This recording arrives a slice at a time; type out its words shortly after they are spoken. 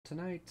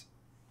tonight.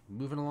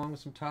 Moving along with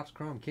some Topps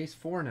Chrome. Case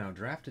 4 now,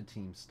 drafted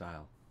team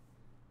style.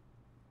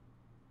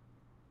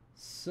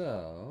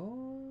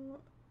 So,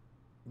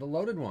 the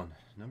loaded one.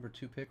 Number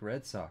 2 pick,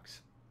 Red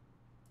Sox.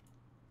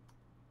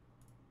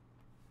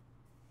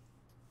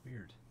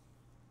 Weird.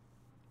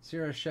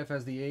 Sierra Chef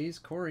has the A's.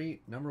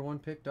 Corey, number 1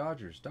 pick,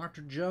 Dodgers.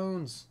 Dr.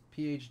 Jones,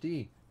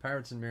 PhD,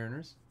 Pirates and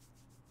Mariners.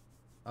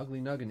 Ugly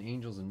Nuggin,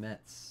 Angels and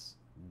Mets.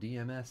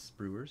 DMS,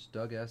 Brewers.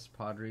 Doug S,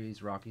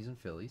 Padres, Rockies and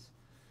Phillies.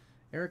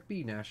 Eric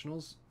B,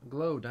 Nationals.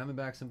 Glow,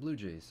 Diamondbacks and Blue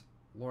Jays.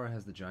 Laura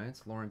has the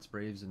Giants. Lawrence,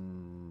 Braves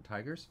and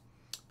Tigers.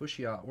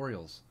 Bushia,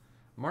 Orioles.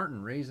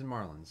 Martin, Rays and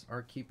Marlins.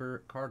 Art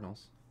Keeper,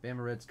 Cardinals.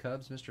 Bama Reds,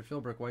 Cubs. Mr.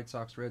 Philbrook, White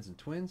Sox, Reds and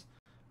Twins.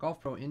 Golf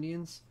Pro,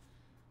 Indians.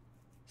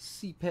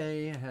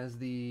 CPay has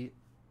the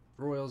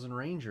Royals and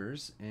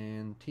Rangers,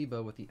 and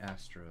Tebow with the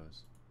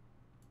Astros.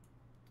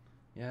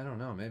 Yeah, I don't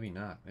know. Maybe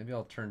not. Maybe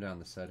I'll turn down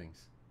the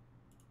settings.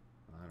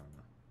 I don't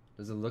know.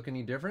 Does it look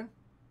any different?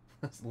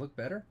 Does it look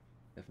better?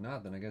 If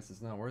not, then I guess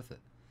it's not worth it.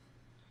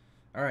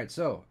 All right,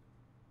 so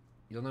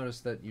you'll notice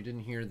that you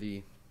didn't hear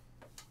the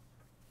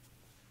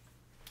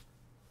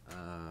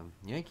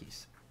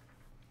Yankees.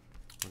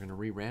 We're going to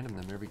re-random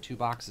them every 2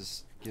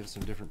 boxes. Give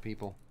some different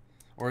people.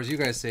 Or as you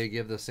guys say,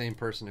 give the same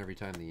person every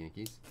time the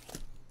Yankees.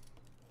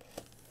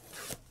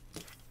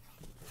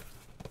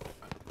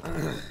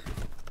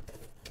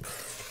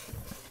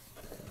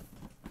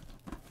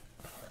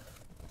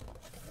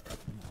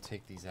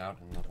 Take these out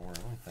in the order.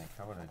 Let me think.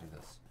 How would I do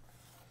this?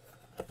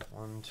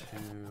 1, 2.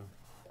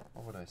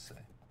 What would I say?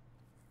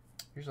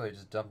 Usually I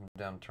just dump them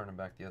down and turn them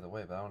back the other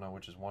way, but I don't know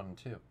which is 1 and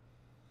 2.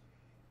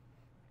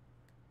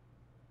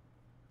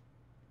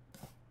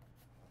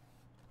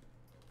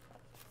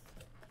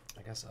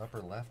 I guess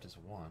upper left is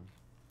 1,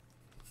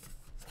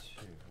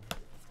 2, 3,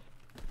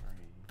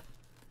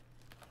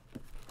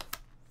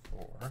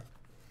 4.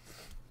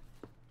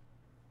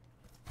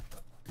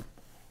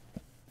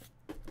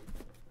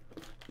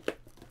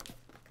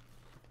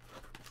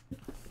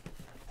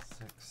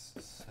 6,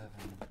 7,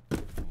 8.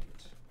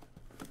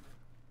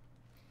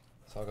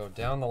 So I'll go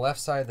down the left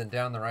side, then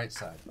down the right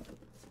side.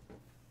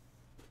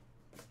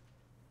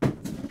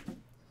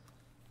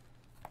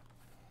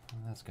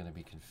 That's going to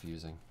be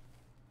confusing.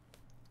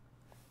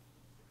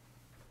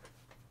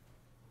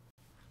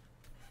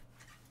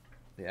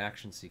 The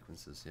action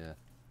sequences, yeah.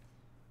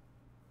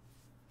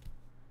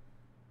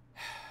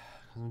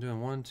 I'm doing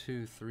 1,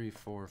 2, 3,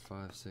 4,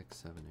 5, 6,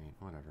 7, 8,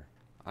 whatever.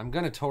 I'm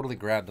going to totally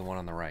grab the one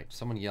on the right.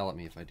 Someone yell at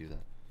me if I do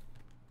that.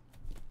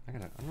 I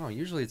don't know,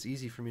 usually it's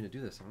easy for me to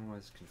do this. I don't know why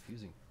it's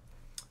confusing.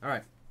 All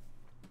right.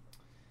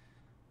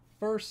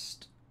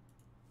 First,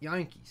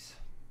 Yankees.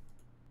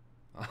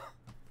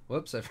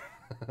 Whoops, I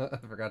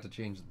forgot to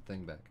change the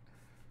thing back.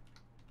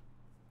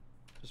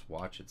 Just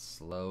watch it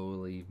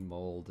slowly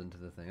mold into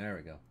the thing. There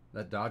we go.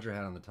 That Dodger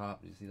hat on the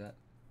top, do you see that?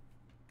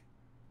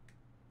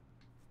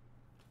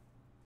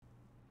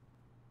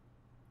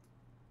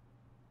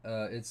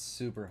 It's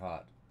super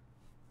hot.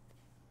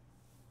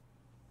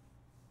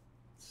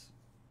 It's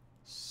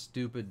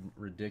stupid,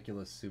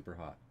 ridiculous, super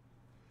hot.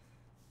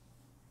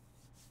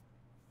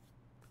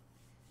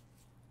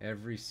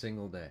 Every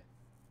single day.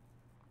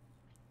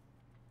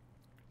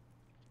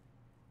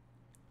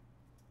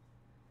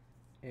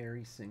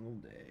 Every single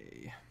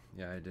day.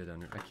 Yeah, I did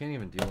I can't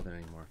even deal with it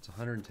anymore. It's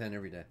 110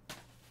 every day.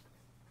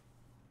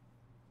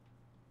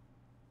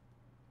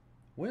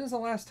 When is the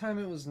last time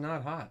it was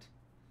not hot?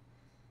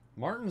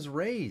 Martin's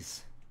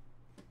Rays.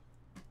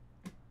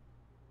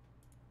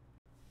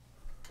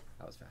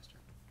 That was faster.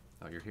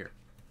 Oh, you're here.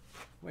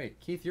 Wait,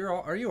 Keith,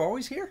 are you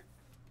always here?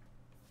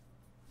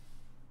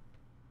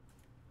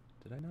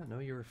 Did I not know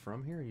you were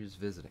from here, or are you just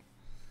visiting?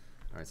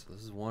 All right, so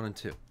this is 1 and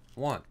 2.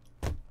 1.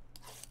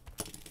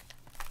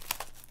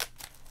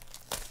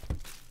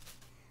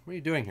 What are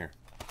you doing here?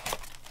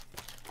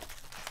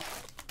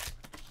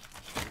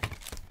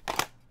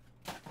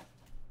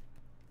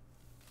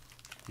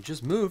 You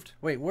just moved.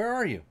 Wait, where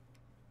are you?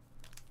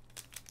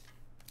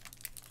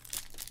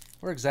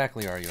 Where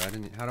exactly are you?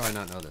 How do I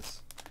not know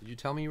this? Did you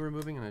tell me you were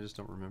moving and I just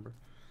don't remember?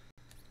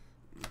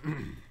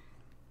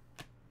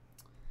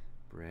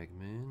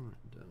 Bregman,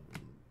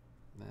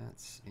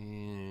 Mats,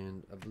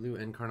 and a blue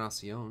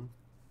Encarnacion.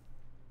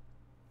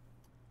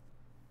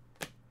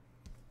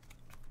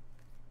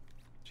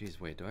 Jeez,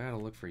 wait, do I gotta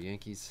look for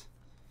Yankees?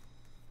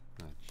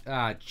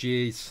 Ah,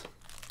 jeez.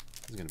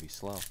 This is gonna be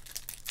slow.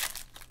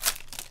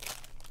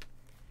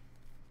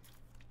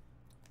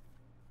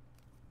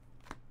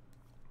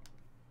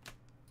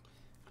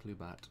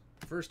 Klubat.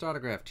 First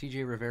autograph,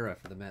 TJ Rivera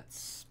for the Mets.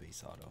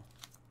 Space auto.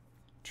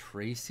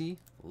 Tracy?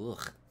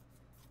 Ugh.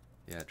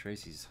 Yeah,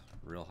 Tracy's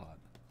real hot.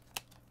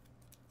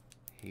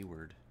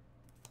 Hayward.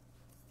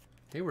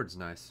 Hayward's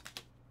nice.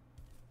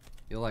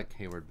 You'll like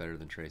Hayward better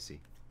than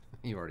Tracy.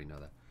 You already know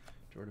that.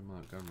 Jordan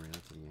Montgomery,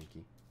 that's a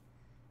Yankee.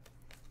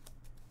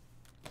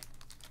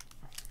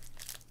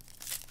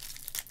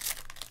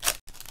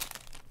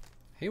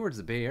 Hayward's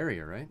the Bay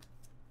Area, right?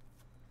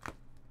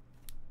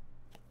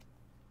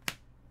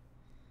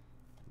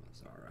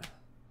 Mazzara.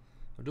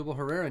 Odubel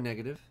Herrera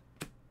negative.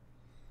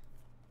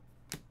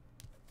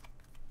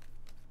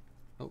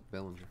 Oh,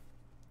 Bellinger.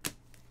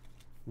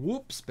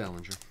 Whoops,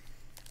 Bellinger.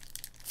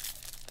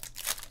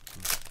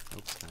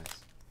 Oops,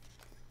 nice.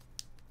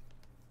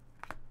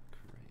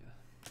 Correa.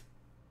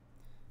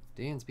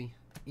 Dansby.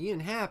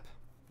 Ian Happ.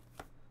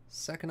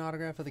 Second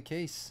autograph of the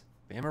case.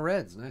 Bama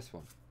Reds. Nice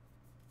one.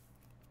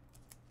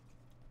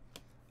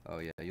 Oh,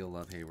 yeah, you'll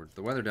love Hayward.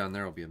 The weather down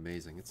there will be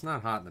amazing. It's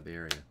not hot in the Bay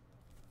Area.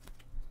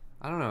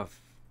 I don't know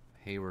if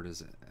Hayward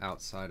is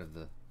outside of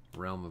the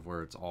realm of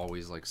where it's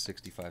always like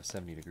 65,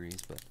 70 degrees,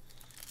 but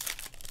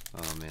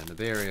oh man, the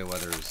Bay Area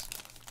weather is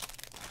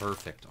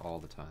perfect all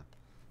the time.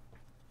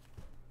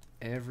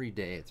 Every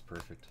day it's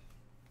perfect.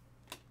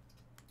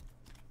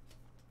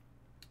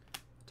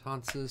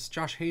 Tonsas,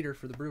 Josh Hader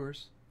for the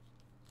Brewers.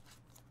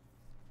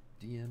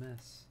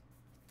 DMS.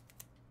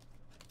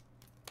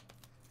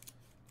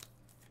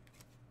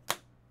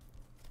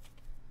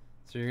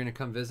 So you're gonna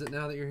come visit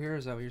now that you're here?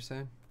 Is that what you're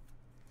saying?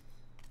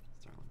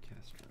 Starlin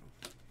Castro.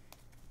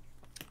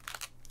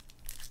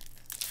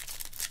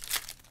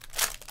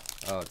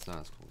 Oh, it's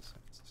not as cool as San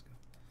Francisco.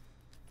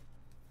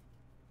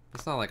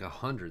 It's not like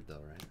 100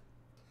 though, right?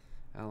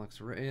 Alex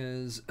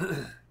Reyes.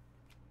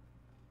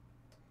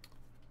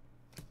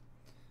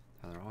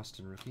 Tyler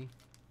Austin rookie.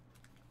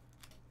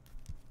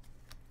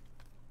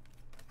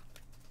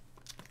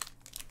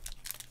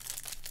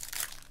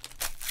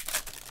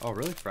 Oh,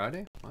 really?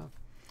 Friday? Wow.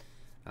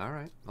 All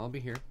right, I'll be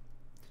here.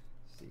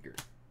 Seager.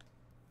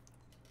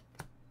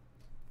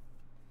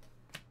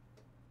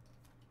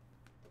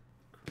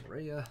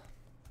 Correa.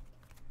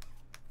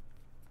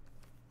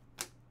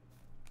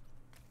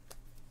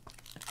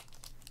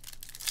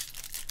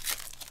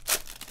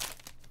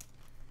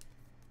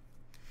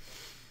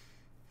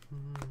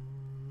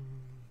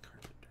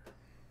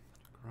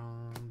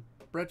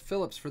 Brett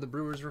Phillips for the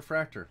Brewers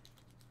refractor.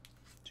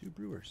 2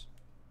 Brewers.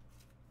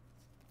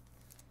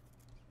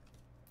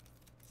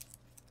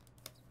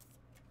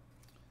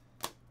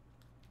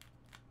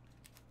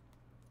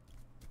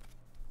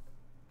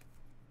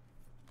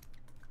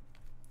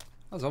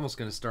 I was almost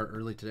going to start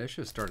early today. I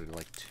should have started at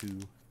like 2.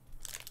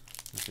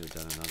 I could have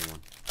done another one.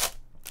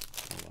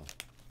 Oh well.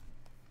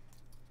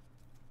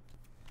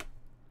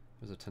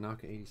 There's a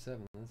Tanaka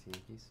 87. That's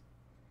Yankees.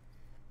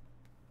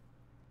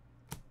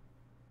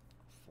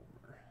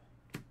 Fulmer.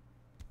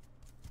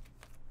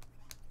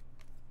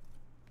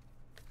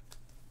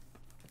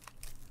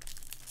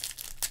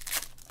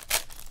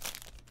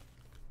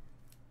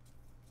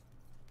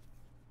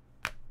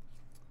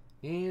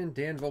 And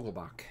Dan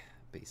Vogelbach,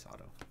 base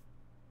auto.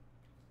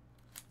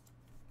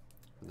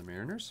 For the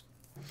Mariners.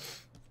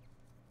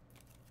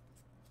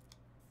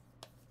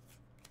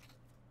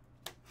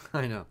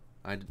 I know.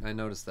 I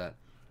noticed that.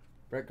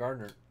 Brett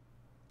Gardner.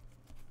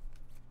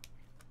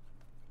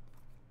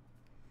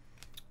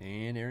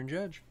 And Aaron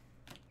Judge.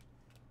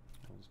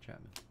 That was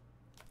Chapman.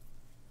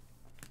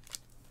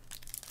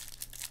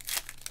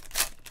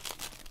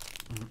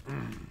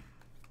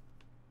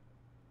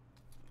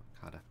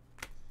 Okada.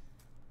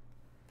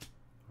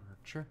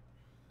 Archer.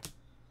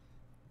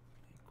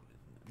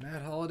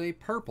 Matt Holliday,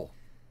 purple.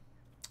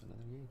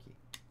 Another Yankee.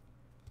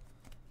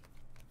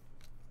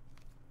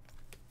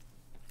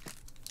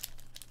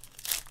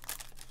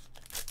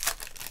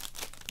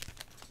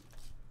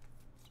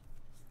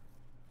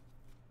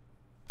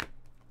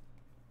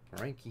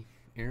 Frankie.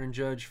 Aaron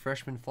Judge,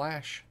 freshman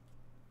flash.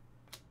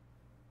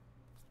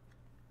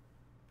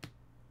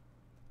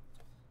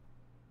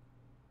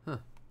 Huh.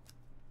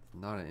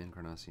 Not an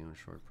Encarnacion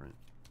short print.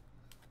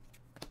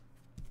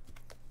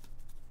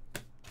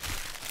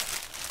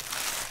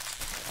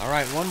 All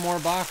right, one more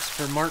box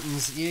for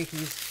Martin's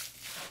Yankees.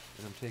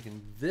 And I'm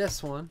taking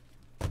this one.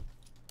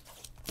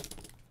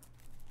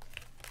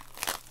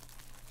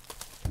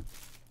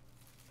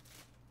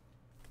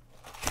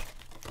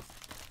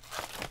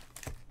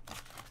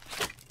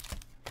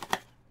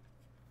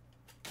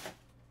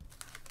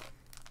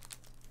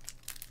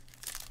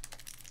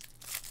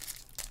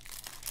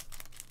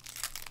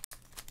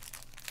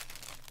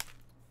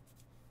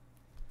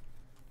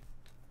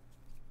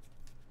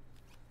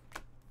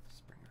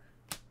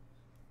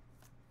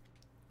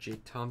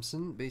 Jake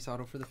Thompson, base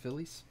auto for the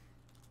Phillies.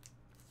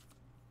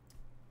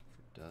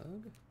 For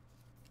Doug.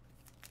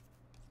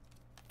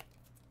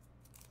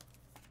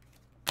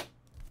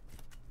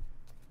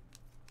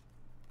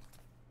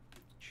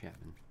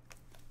 Chapman.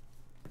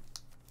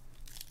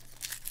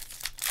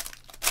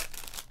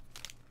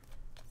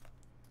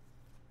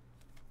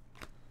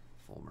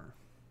 Fulmer.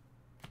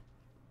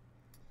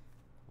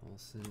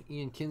 Olsen.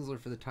 Ian Kinsler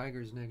for the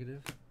Tigers,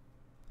 negative.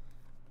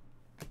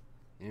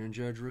 Aaron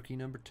Judge, rookie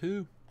number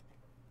 2.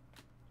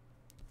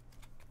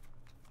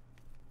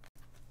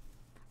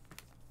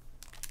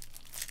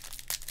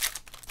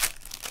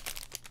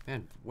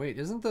 Man, wait,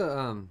 isn't the,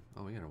 oh,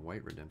 we got a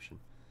white redemption.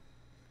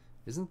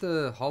 Isn't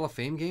the Hall of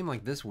Fame game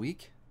like this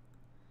week?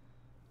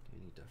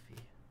 Danny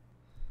Duffy.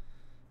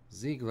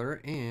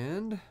 Ziegler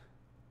and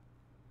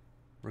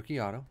rookie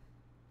auto,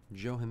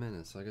 Joe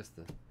Jimenez. So I guess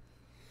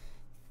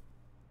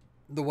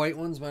the white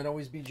ones might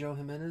always be Joe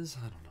Jimenez.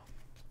 I don't know.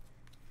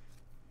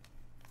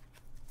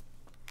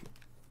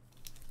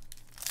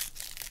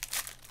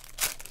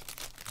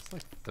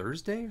 It's like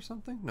Thursday or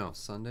something? No,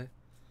 Sunday.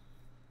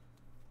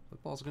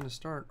 Football's going to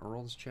start.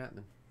 Aroldis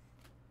Chapman.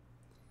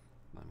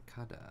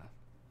 Mancada.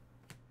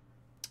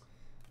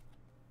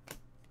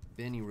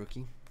 Benny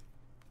rookie.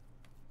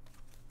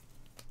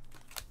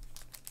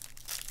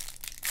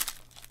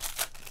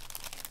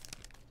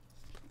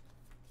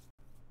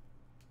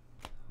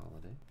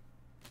 Holiday.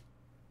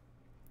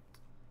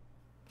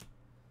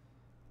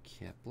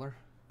 Kepler.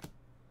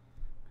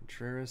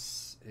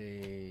 Contreras.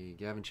 A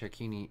Gavin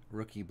Cecchini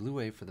rookie blue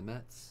wave for the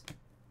Mets.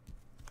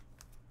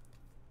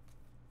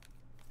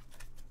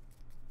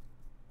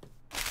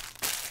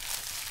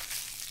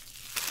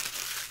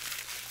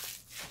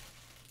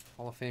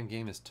 Hall of Fame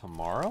game is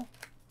tomorrow?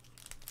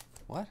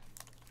 What?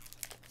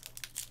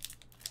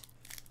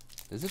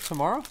 Is it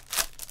tomorrow?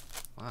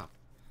 Wow.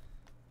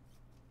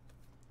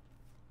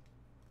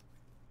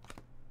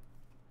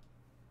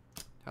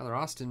 Tyler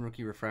Austin,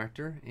 rookie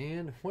refractor.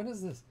 And what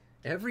is this?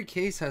 Every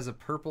case has a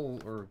purple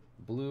or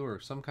blue or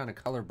some kind of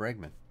color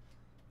Bregman.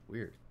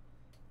 Weird.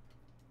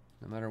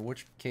 No matter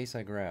which case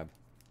I grab.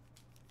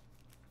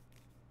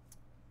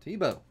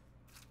 Tebow.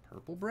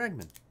 Purple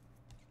Bregman.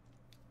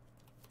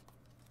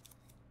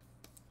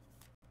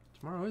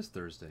 Tomorrow is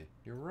Thursday.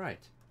 You're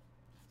right.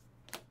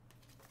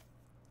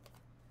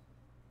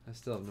 I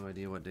still have no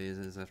idea what day it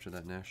is after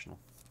that national.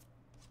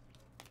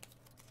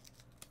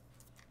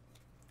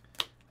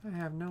 I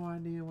have no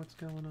idea what's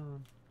going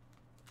on.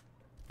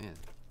 Man,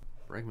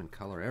 Bregman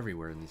color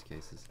everywhere in these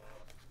cases.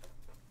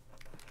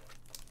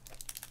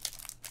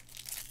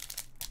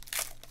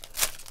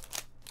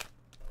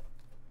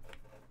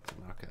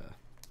 Tanaka.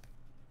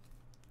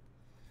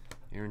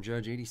 Aaron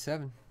Judge,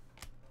 87.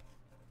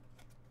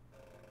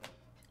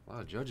 A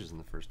lot of Judges in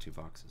the first two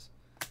boxes.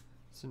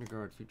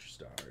 Syndergaard, Future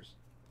Stars.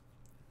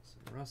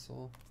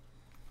 Russell.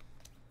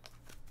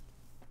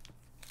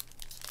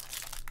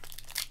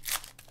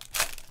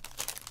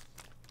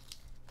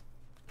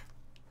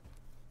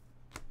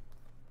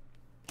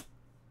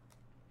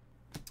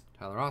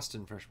 Tyler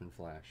Austin, Freshman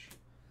Flash.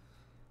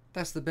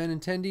 That's the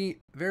Benintendi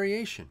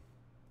variation.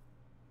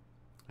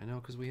 I know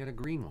because we had a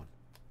green one.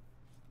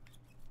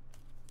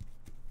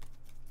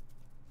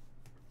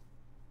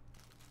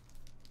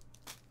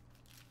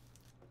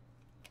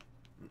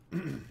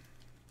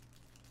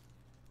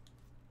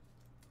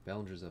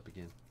 Bellinger's up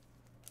again.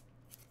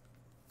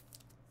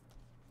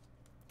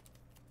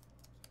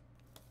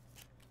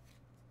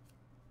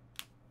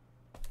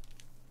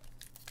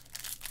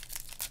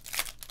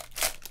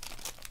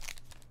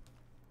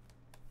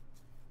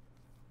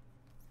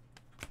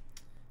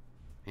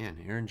 Man,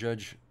 Aaron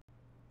Judge,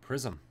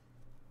 Prism.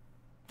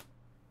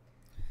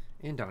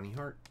 And Donnie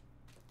Hart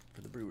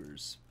for the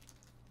Brewers.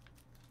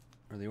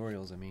 Or the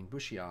Orioles, I mean.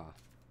 Bouchia.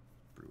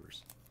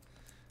 Brewers.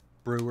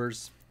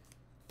 Brewers.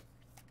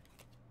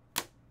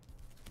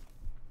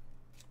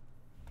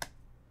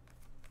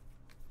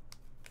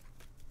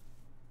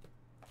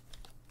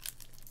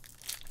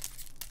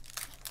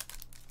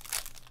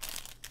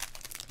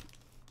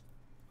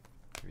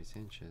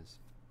 Sanchez.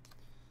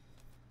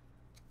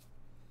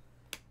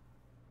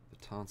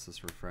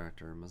 Betances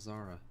refractor.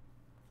 Mazzara.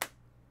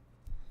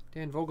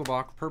 Dan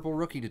Vogelbach, purple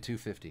rookie to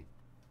 250.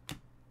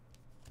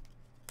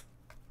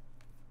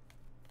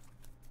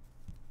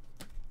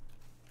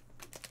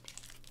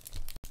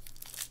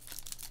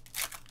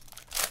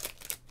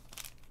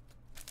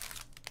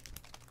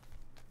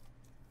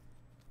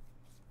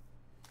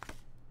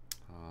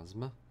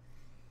 Ozma.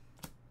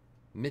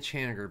 Mitch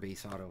Haniger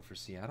base auto for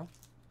Seattle.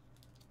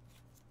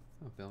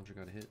 Oh, Bellinger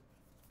got a hit.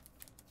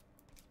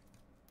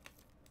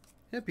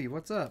 Hippie,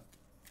 what's up?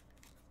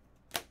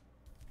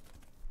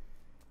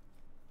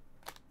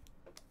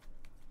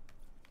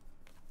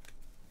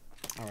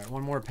 All right,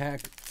 one more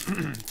pack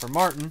for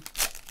Martin.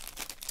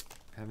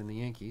 Having the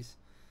Yankees.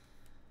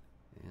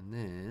 And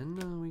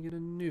then we get a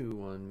new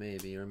one,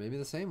 maybe. Or maybe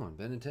the same one.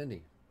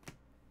 Benintendi.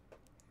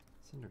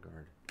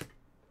 Syndergaard.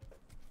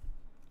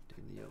 De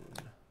Leon.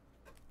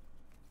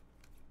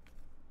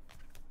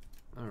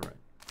 All right.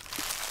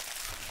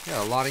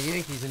 Yeah, a lot of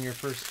Yankees in your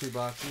first two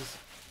boxes.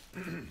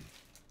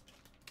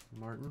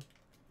 Martin.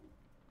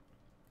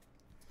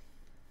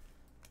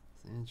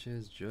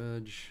 Sanchez,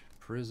 Judge,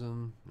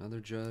 Prism, another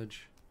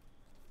Judge.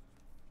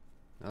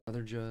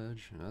 Another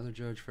Judge, another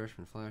Judge,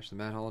 Freshman Flash, the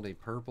Matt Holliday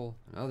purple,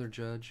 another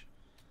Judge.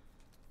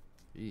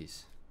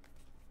 Jeez.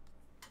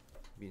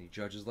 Any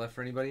Judges left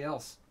for anybody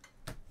else?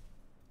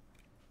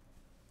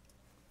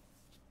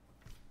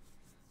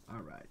 All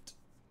right.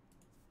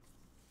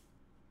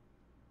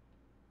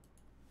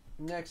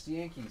 Next,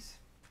 Yankees.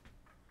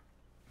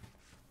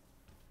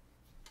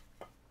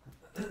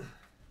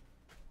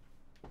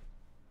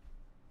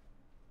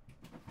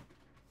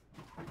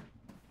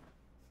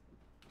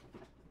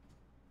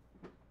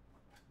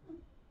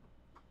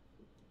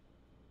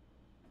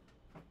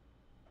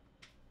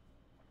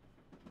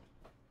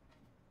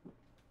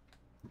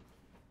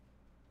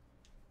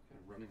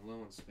 Running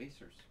low on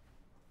spacers.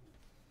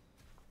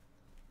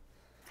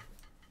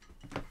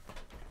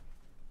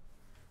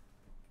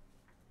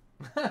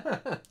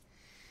 Of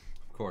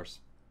course.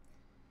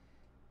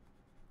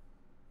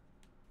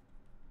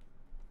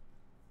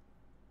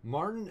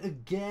 Martin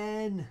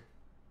again.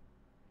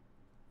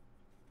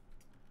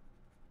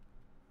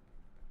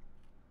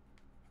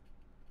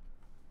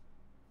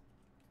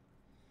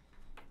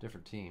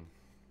 Different team.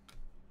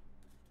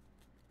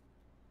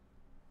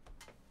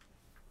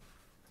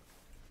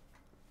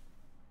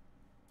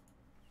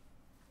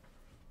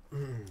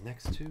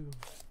 Next two.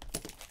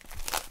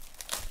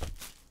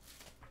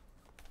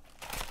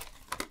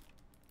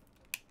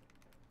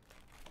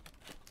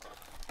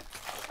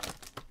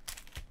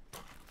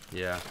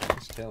 Yeah,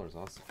 this Taylor's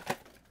awesome.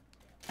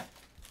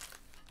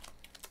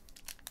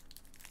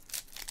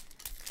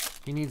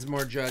 He needs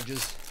more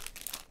judges.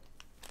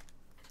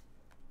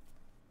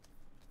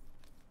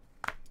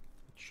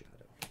 Shadow.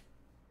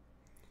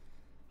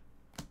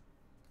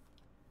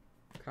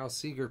 Kyle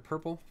Seager,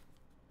 purple.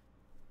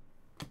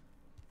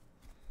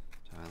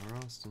 Tyler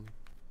Austin.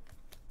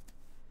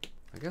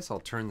 I guess I'll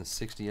turn the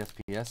 60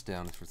 FPS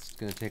down if it's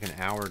going to take an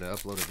hour to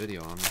upload a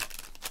video on me.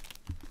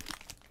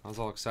 I was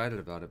all excited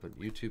about it, but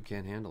YouTube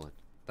can't handle it.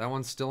 That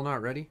one's still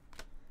not ready?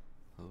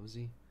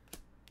 Posey.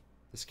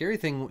 The scary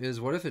thing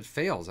is, what if it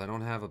fails? I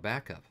don't have a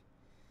backup.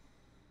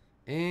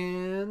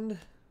 And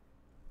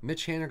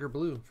Mitch Haniger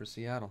blue for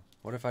Seattle.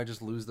 What if I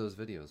just lose those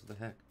videos? What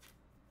the heck?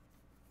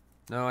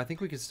 No, I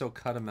think we could still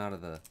cut them out of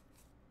the...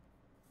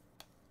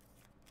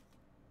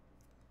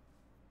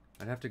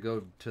 I'd have to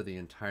go to the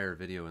entire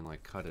video and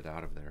like cut it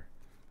out of there.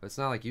 But it's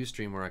not like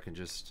Ustream where I can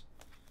just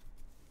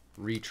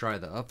retry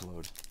the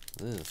upload.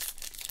 Ugh.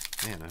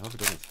 Man, I hope it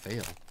doesn't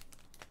fail.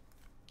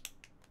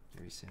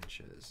 Gary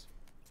Sanchez.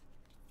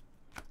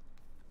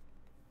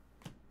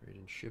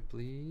 Braden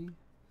Shipley.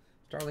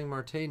 Starling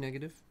Marte,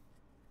 negative.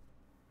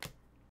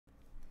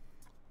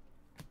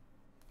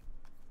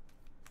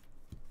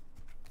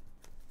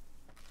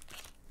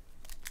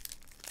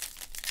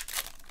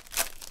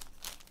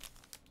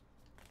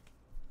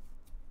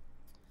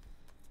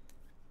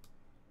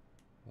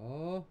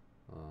 Oh,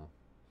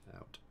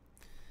 out.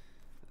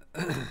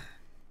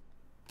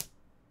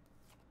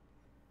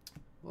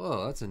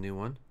 Whoa, that's a new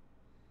one.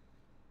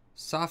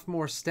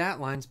 Sophomore stat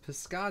lines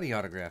Piscotty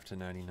autograph to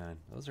 99.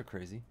 Those are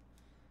crazy.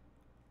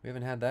 We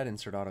haven't had that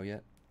insert auto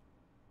yet.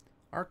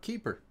 Our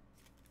keeper.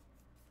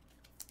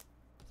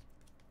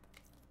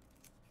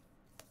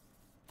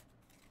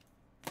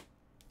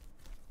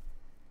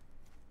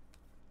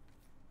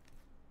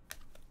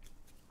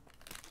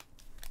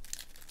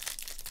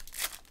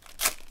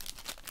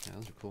 Yeah,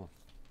 those are cool.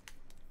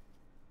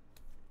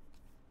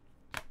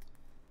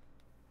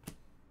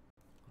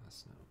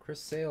 Chris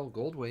Sale,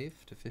 Gold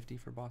Wave to 50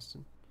 for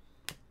Boston.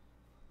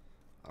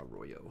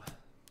 Arroyo.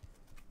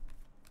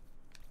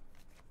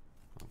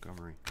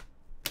 Montgomery.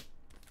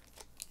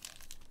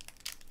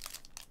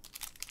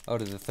 Oh,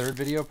 to the third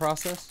video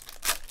process?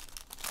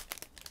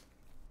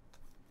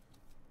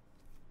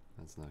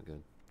 That's not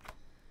good.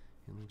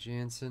 Henley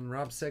Jansen,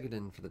 Rob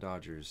Segedin for the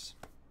Dodgers.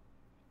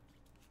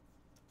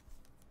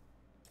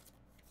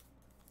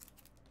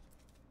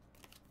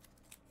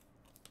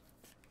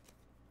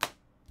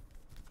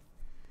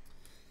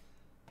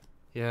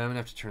 Yeah, I'm gonna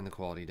have to turn the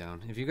quality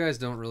down. If you guys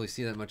don't really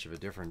see that much of a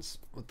difference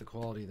with the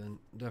quality, then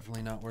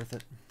definitely not worth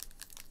it.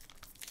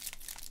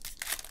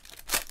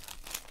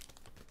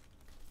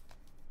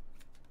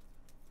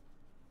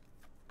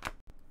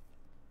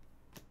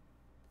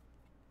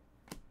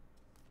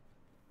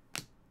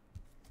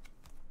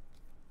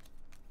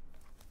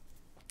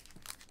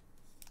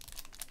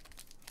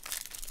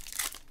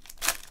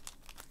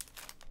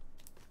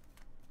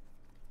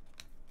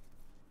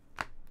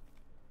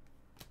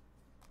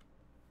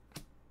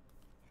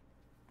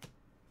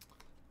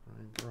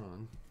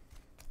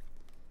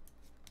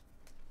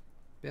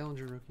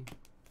 Bellinger rookie.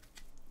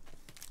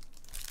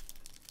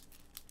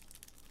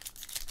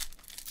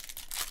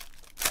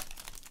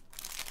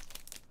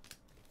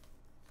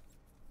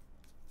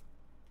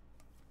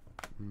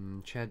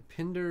 Chad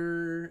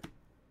Pinder,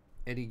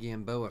 Eddie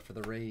Gamboa for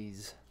the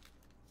Rays.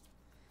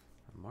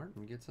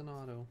 Martin gets an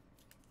auto.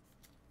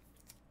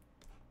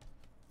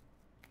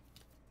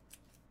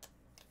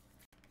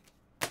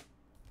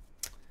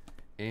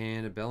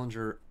 And a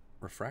Bellinger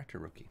refractor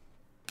rookie.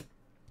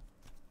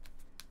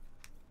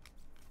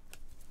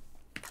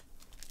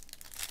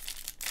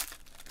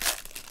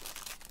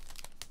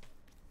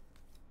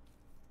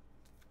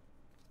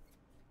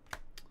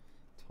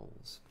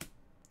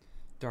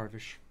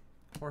 Darvish.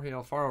 Jorge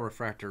Alfaro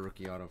refractor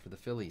rookie auto for the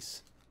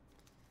Phillies.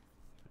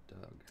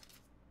 Doug.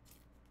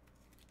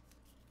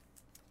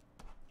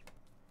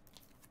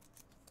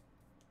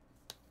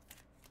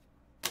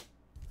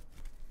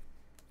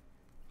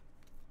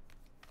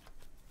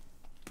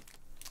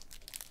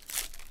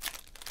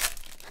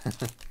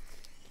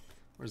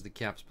 Where's the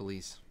Caps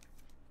Police?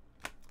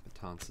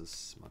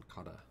 Betances,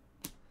 Moncada.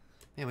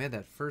 Man, we had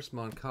that first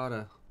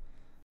Moncada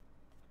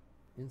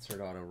insert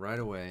auto right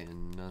away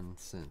and none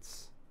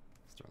since.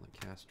 Starlin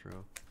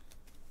Castro.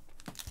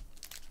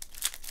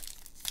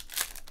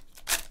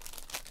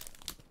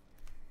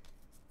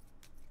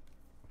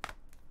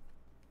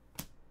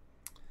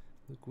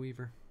 Luke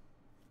Weaver.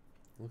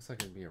 Looks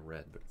like it'd be a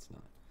red, but it's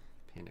not.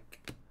 Panic.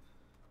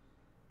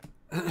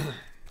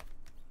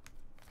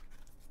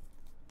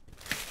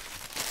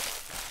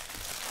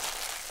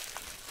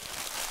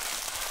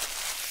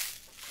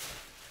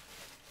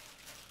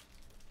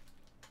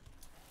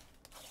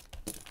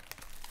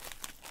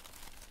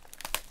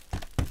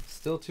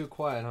 Still too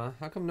quiet, huh?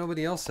 How come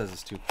nobody else says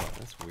it's too quiet?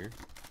 That's weird.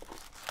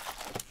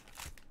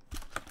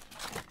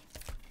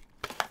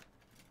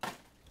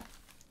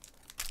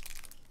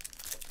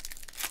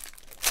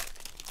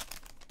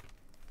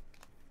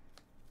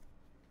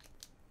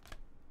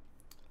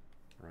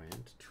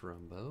 Bryant,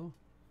 Trumbo,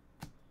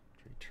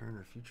 Trey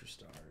Turner, Future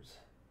Stars,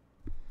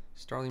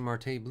 Starling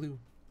Marte, Blue,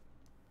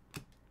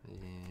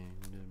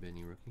 and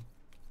Benny rookie.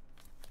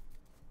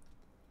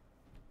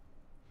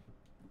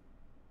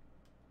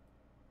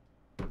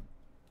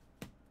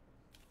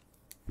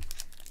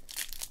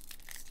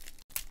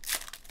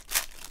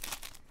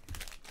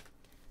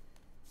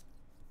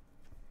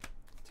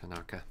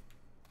 Tanaka.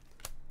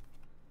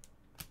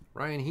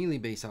 Ryan Healy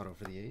base auto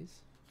for the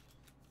A's.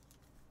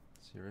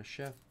 Sarah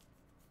Chef.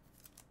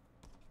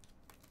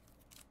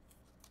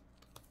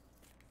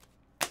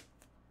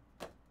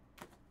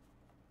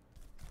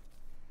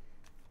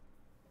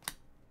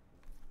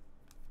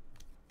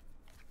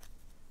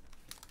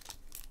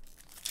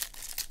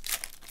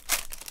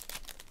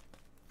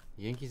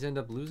 Yankees end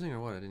up losing or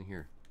what? I didn't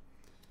hear.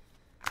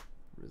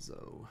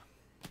 Rizzo.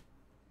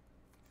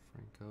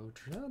 Franco.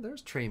 Oh,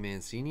 there's Trey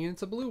Mancini, and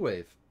it's a blue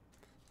wave.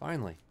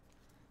 Finally.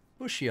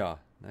 Bushiaw.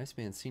 Nice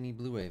Mancini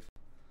blue wave.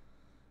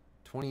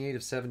 28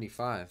 of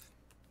 75.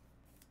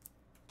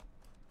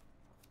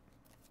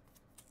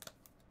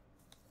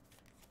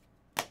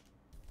 Took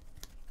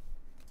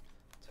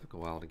a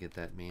while to get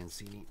that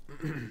Mancini.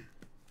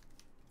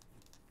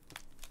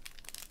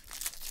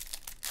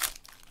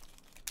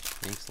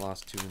 Yanks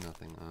lost 2-0.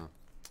 Quentin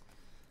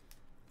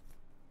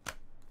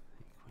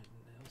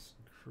Nelson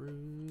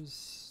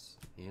Cruz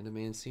and a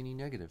Mancini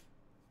negative.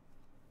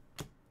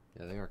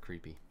 Yeah, they are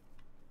creepy.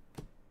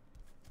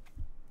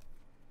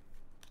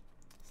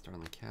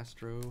 Starling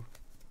Castro.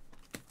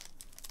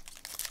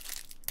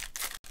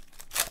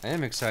 I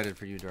am excited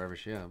for you,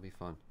 Darvish. Yeah, it'll be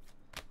fun.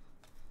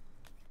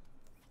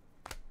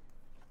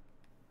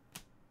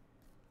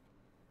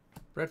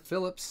 Brett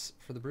Phillips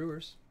for the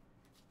Brewers.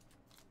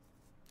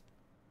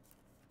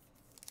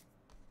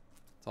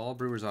 It's all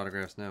Brewers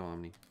autographs now,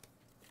 Omni.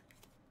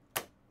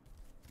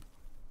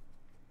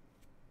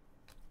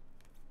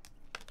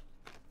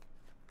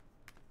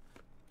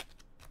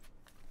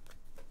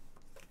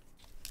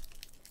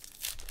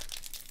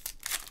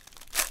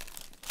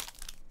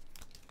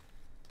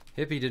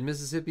 Hippie, did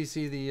Mississippi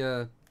see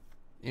the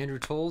Andrew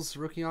Tolles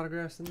rookie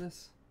autographs in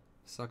this?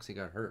 Sucks he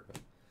got hurt, but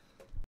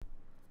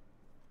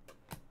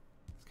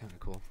it's kind of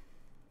cool.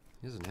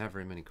 He doesn't have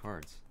very many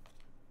cards.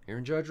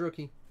 Aaron Judge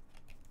rookie.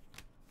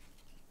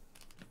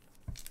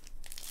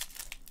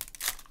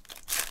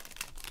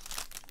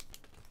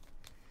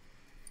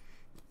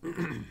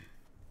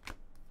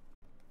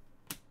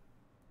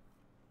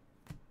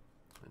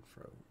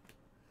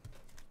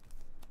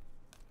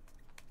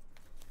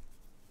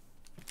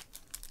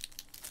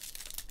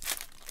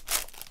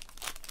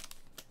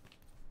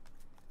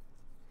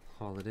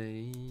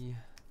 Holiday,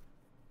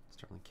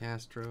 Starling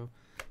Castro,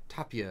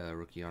 Tapia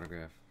rookie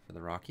autograph for the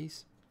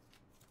Rockies.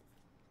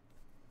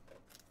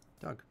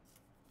 Doug.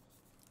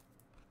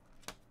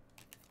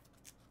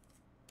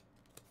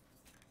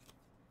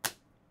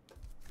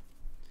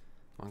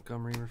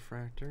 Montgomery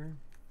refractor.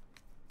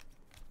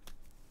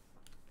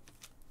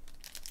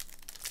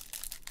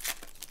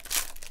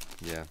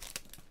 Yeah.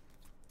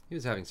 He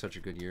was having such a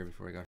good year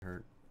before he got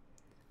hurt.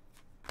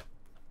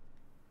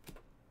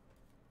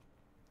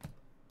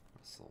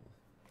 Russell.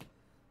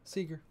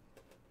 Seager.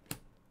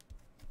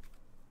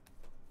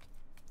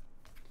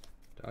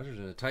 Dodgers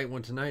in a tight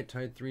one tonight,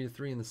 tied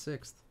 3-3 in the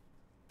 6th.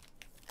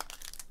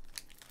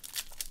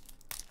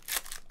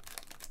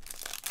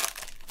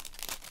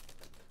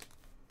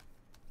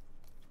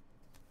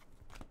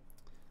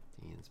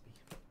 Dansby.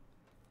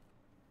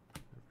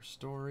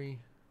 Story.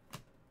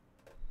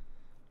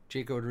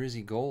 Jake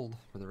Odorizzi gold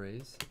for the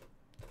Rays.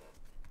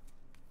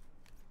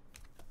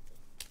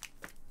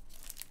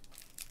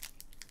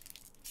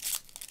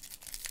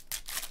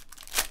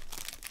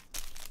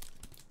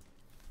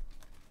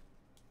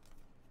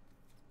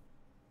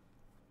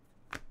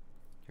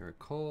 Garrett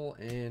Cole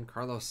and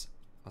Carlos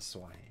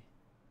Aswai.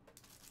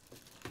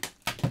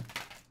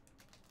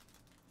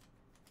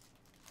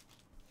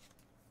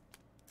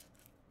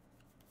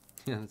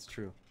 Yeah, that's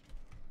true.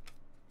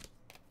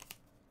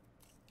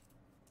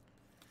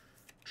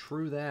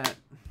 True that.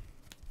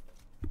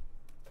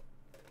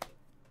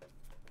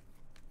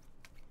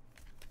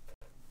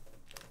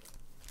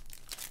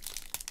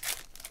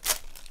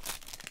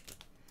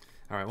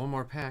 All right, one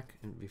more pack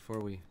and before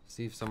we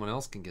see if someone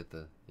else can get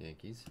the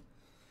Yankees.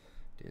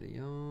 De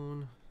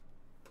Leon,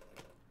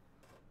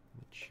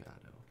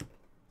 Machado,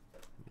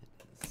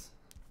 Jimenez.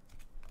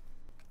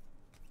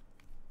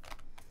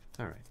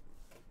 All right,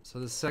 so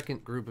the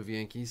second group of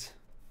Yankees,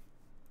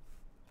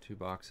 2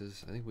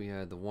 boxes. I think we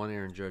had the 1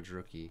 Aaron Judge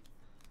rookie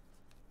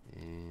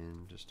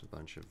and just a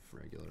bunch of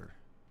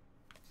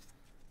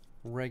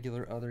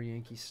regular other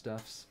Yankee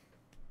stuffs.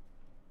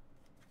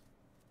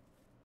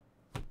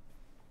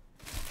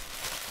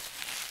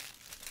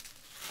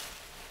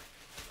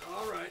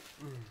 All right.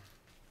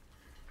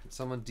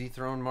 Someone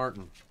dethrone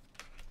Martin.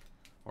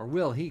 Or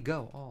will he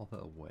go all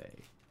the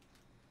way?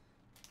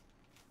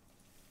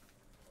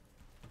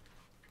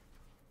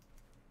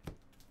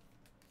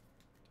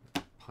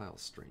 Pile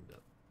strained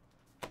up.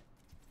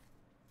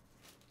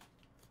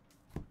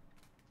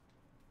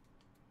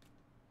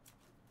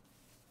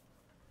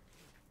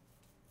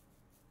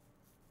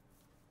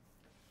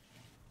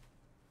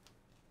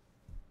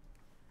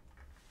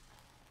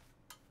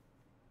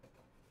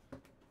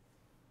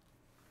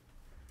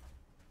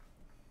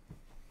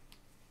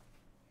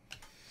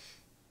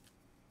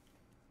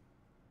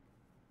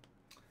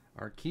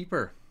 Our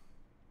keeper.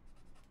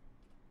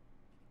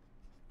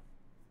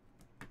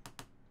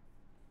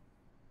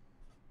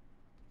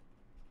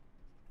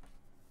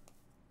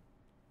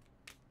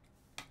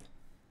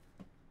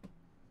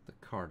 The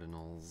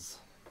Cardinals.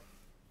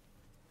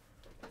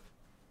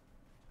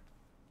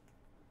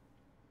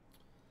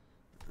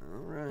 All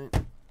right.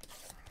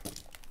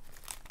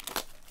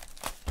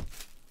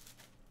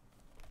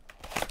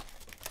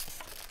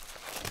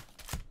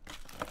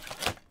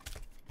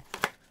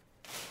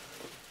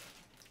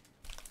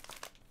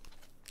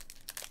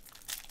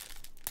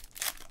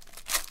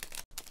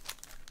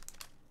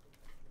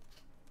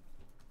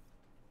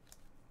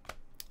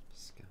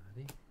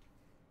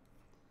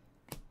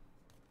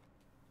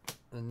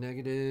 A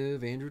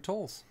negative Andrew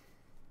Tolles.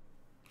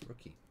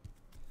 Rookie.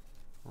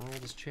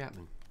 Aldis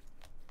Chapman.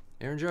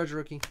 Aaron Judge,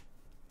 rookie.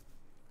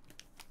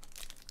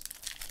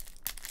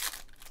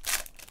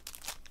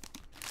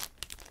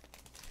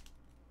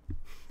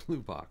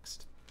 Blue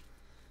boxed.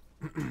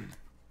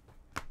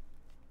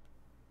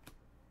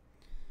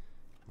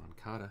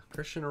 Moncada.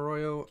 Christian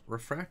Arroyo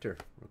refractor.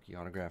 Rookie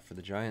autograph for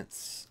the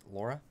Giants.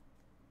 Laura.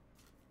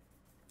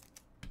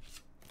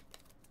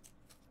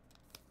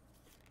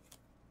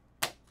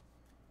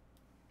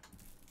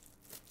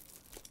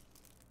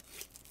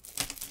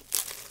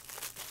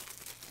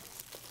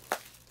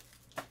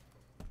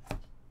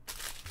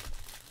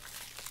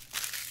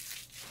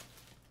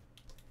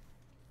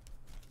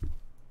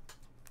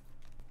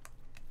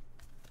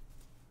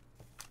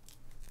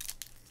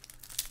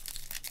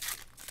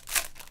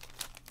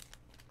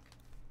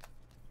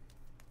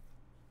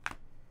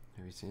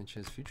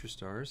 Sanchez, Future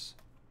Stars.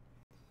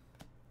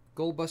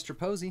 Goldbuster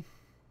Posey.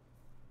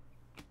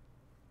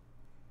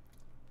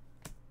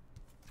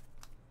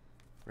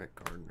 Brett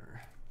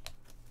Gardner.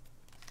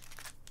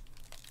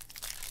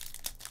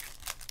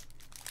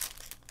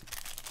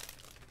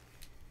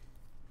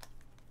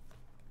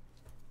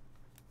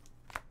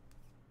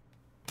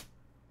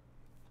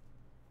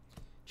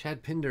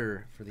 Chad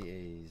Pinder for the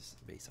A's.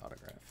 Base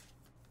autograph.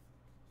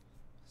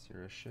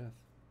 Sarah Chef.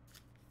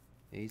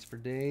 A's for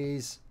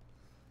days.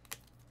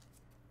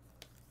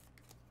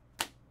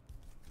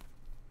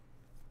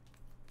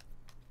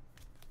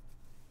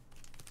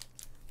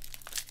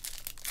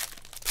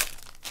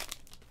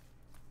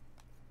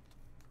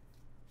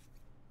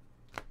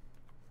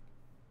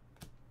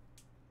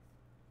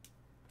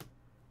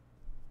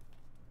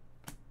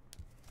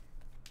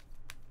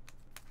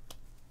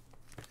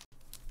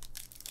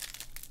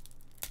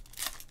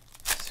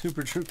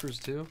 Super Troopers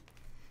too.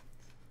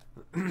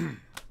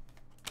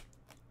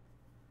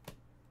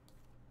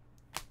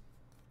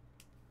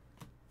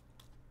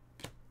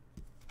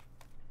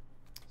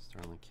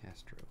 Starlin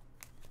Castro.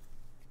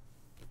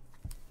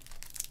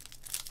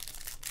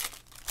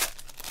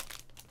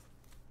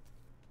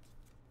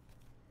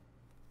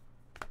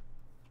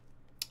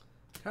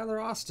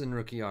 Tyler Austin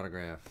rookie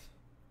autograph.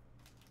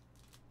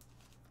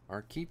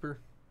 Our keeper.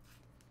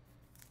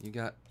 You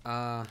got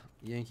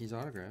Yankees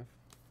autograph.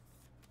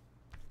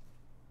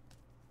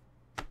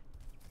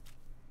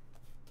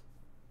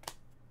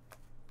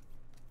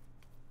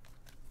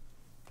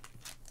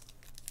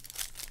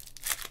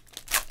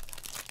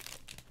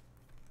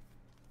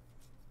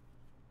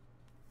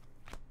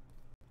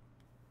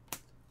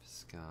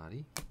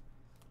 Scotty.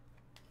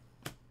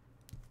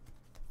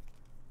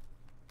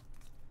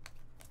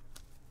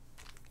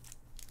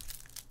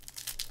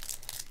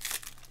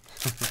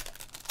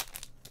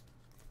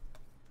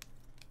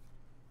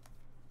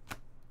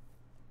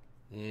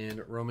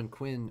 And Roman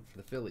Quinn for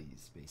the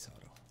Phillies, base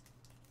auto.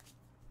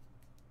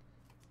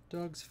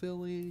 Doug's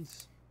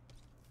Phillies.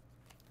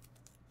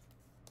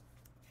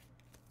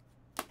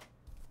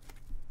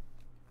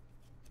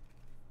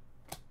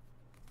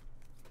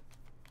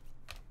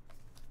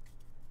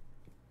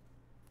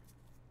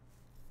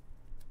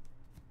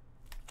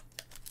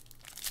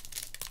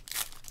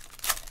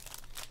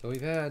 So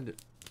we've had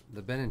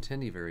the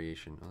Benintendi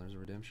variation. Oh, there's a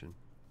redemption.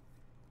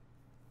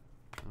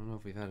 I don't know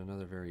if we've had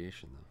another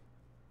variation,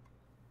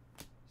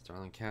 though.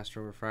 Starlin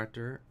Castro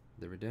refractor,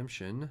 the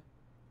redemption.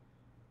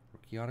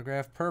 Rookie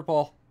autograph,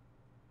 purple.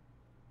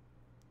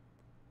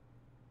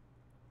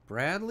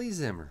 Bradley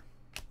Zimmer.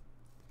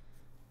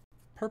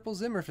 Purple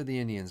Zimmer for the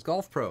Indians.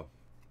 Golf Pro.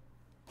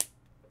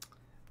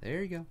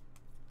 There you go.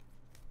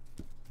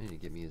 I need to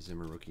get me a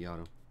Zimmer rookie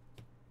auto.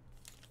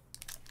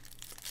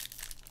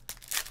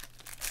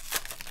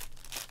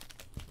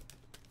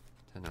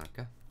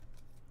 Tanaka.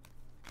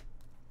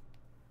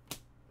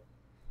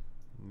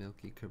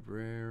 Milky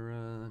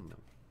Cabrera. No.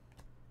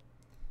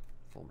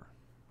 Fulmer.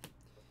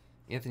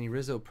 Anthony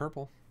Rizzo,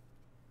 purple.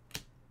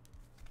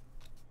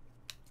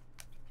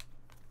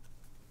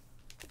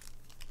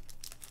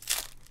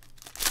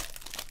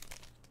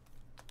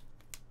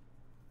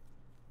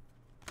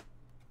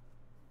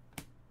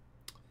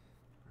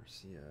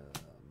 Garcia,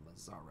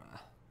 Mazzara.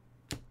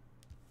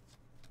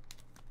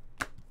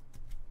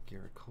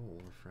 Garrett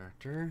Cole,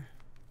 refractor.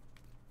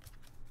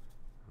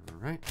 All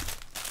right.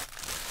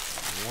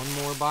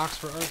 One more box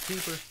for Art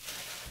Keeper.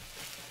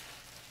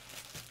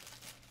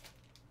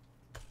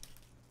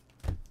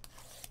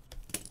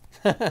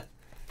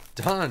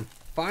 Done.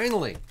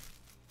 Finally.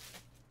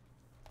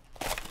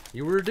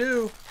 You were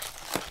due.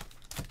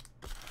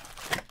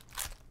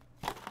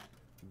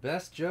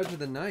 Best judge of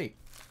the night.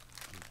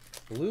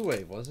 Blue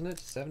Wave, wasn't it?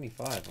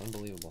 75.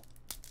 Unbelievable.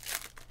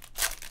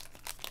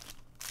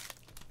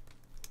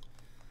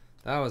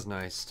 That was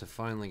nice to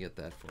finally get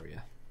that for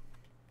you.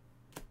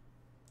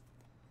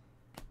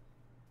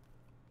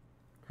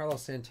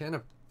 Carlos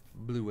Santana,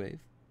 Blue Wave.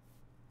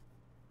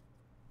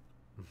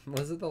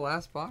 Was it the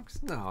last box?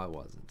 No, it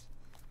wasn't.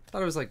 I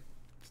thought it was like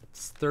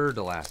third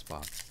to last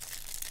box.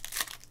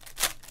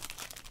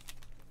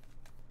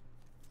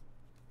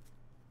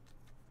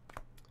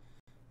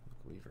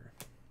 Weaver.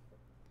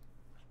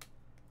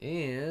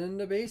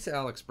 And a base,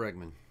 Alex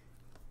Bregman.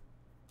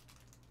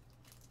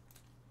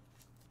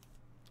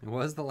 It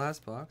was the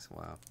last box?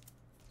 Wow.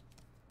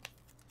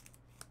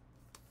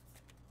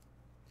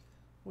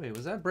 Wait,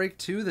 was that break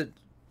 2 that...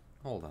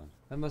 Hold on.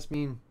 That must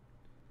mean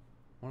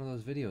one of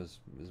those videos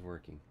is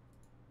working.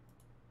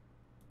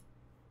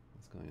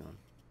 What's going on?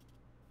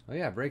 Oh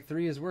yeah, break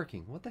 3 is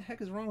working. What the heck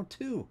is wrong with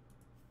 2?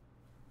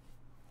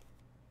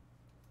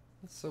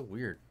 That's so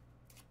weird.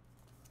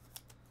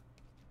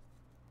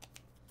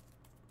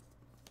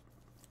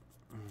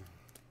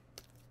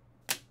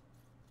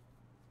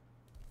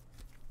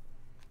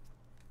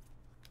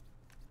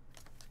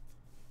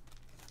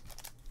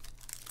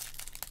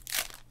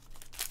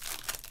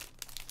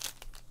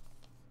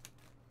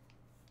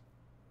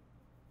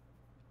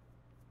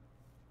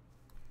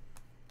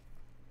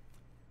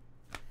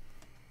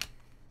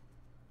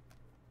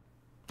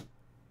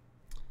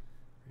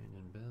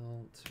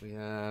 We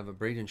have a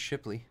Braden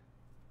Shipley,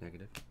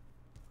 negative.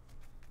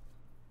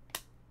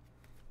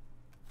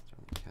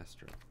 Charlie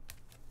Castro.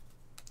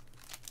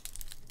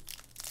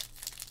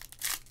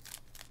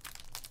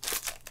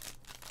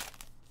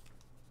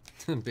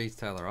 Base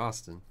Tyler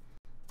Austin,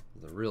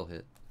 the real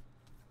hit.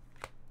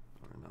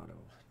 Arenado.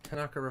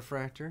 Tanaka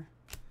refractor.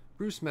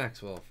 Bruce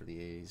Maxwell for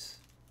the A's.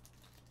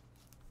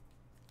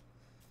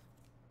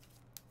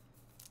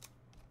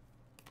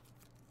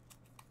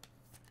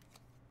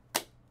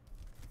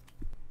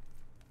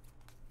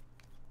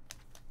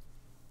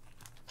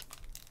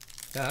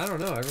 Yeah, I don't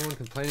know. Everyone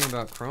complaining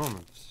about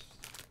Chrome.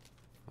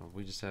 Well,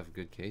 we just have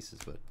good cases,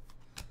 but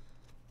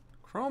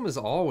Chrome is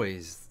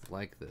always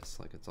like this.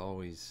 Like it's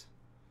always,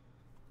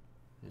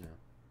 you know.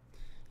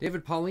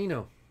 David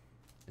Paulino.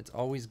 It's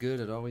always good.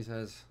 It always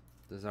has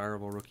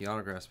desirable rookie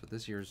autographs, but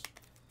this year's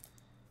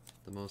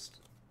the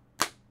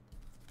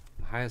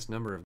highest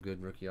number of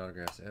good rookie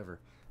autographs ever.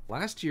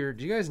 Last year,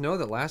 do you guys know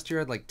that last year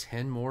had like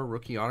 10 more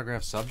rookie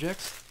autograph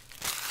subjects?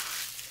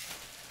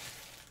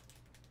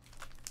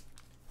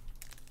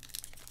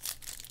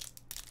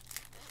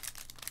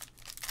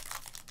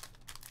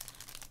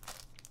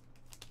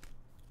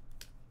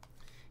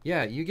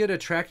 Yeah, you get a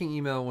tracking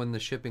email when the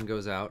shipping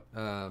goes out.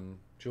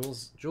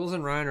 Jules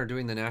and Ryan are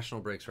doing the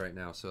national breaks right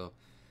now, so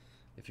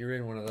if you're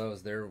in one of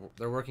those, they're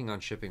working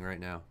on shipping right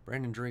now.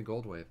 Brandon Drury,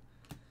 Gold Wave,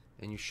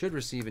 and you should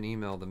receive an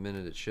email the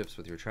minute it ships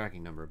with your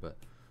tracking number. But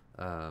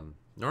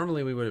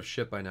normally we would have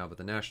shipped by now, but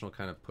the national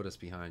kind of put us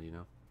behind, you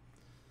know,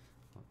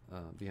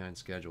 behind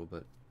schedule.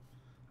 But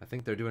I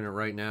think they're doing it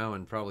right now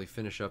and probably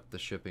finish up the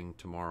shipping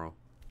tomorrow.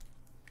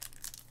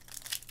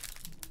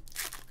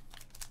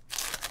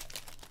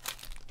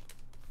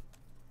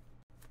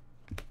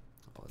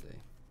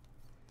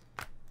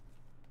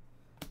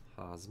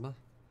 Hosma.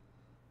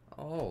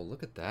 Oh,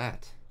 look at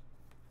that.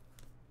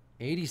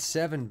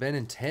 87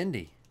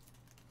 Benintendi.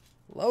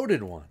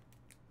 Loaded one.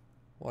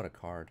 What a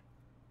card.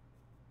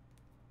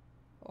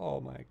 Oh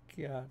my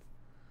god.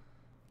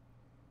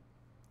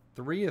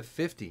 3 of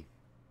 50.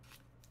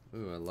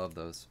 Ooh, I love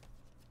those.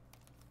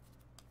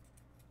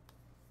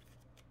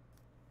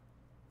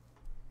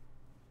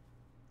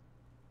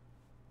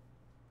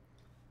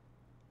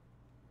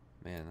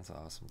 Man, that's an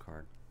awesome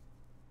card.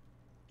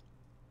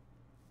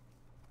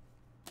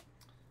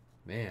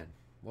 Man,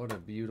 what a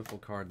beautiful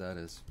card that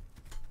is.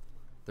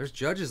 There's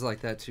judges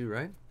like that too,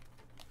 right?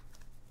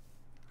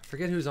 I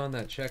forget who's on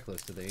that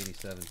checklist of the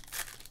 87.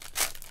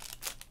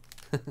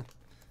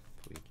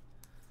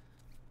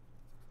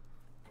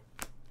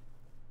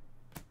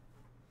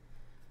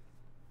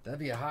 That'd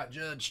be a hot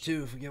judge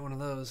too if we get one of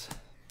those.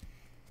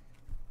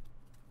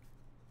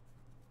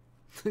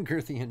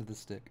 Girthy end of the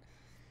stick.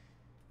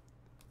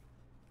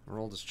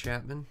 Aroldis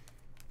Chapman.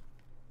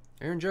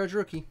 Aaron Judge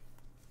rookie.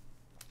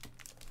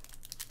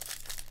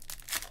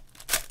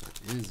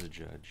 Is a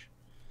judge.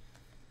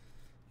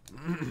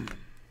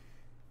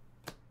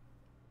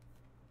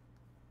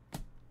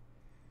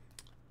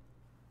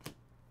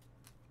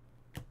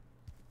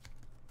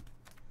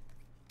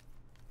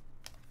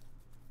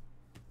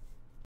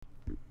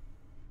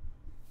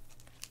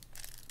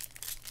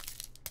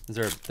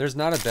 There's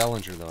not a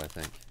Bellinger, though, I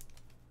think.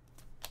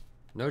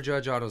 No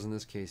Judge autos in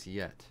this case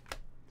yet.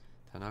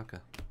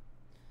 Tanaka,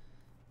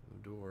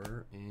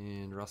 Odor,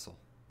 and Russell.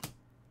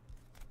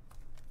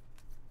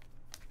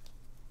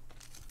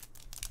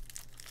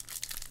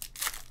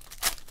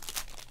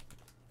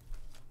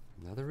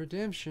 Another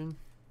redemption.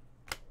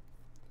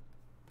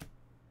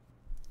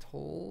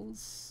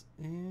 Tolles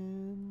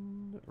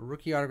and a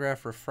rookie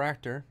autograph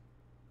refractor.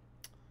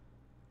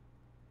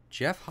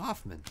 Jeff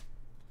Hoffman.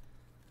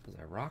 Was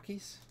that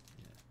Rockies?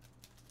 Yeah.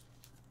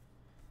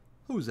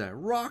 Who's that?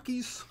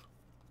 Rockies?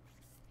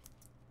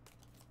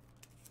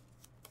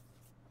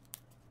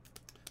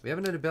 We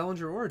haven't had a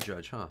Bellinger or a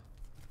Judge, huh?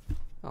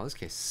 Oh, this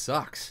case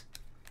sucks.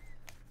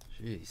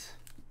 Jeez.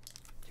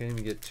 Can't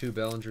even get 2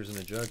 Bellingers and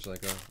a Judge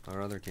like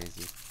our other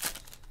cases.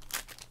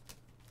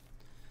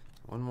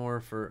 One more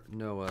for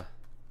Noah.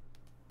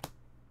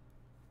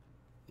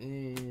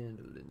 And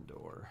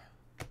Lindor.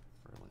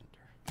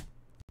 Verlander.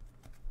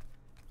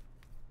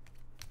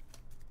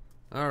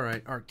 All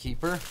right, Art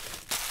Keeper.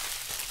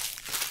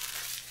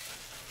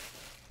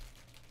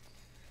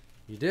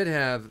 You did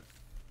have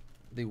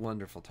the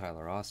wonderful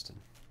Tyler Austin.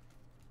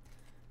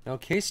 Now,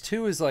 case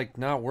 2 is like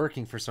not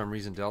working for some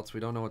reason, Delts.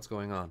 We don't know what's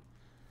going on.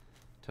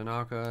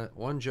 Tanaka,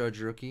 1 Judge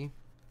rookie.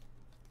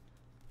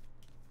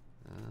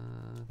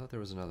 I thought there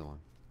was another one.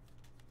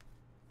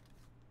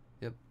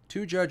 Yep,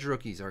 2 Judge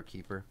rookies, Art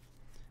Keeper.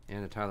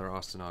 And a Tyler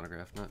Austin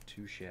autograph. Not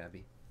too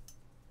shabby.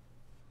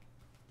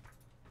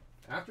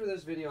 After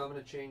this video, I'm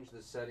going to change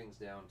the settings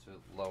down to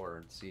lower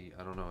and see.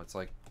 I don't know. It's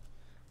like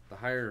the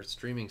higher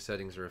streaming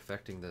settings are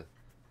affecting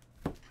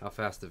how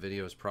fast the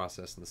video is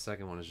processed, and the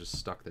second one is just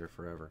stuck there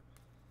forever.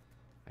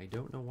 I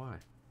don't know why.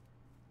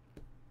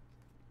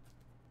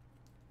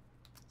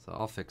 So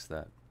I'll fix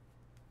that.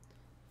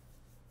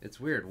 It's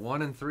weird.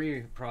 1 and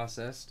 3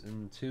 processed,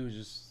 and 2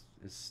 just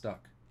is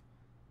stuck.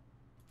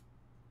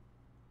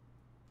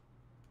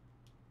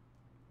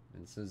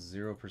 And it says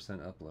 0%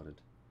 uploaded.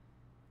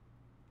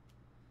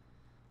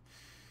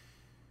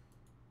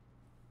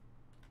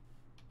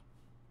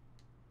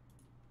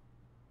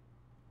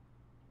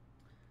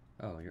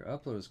 Oh, your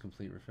upload is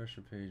complete. Refresh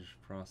your page.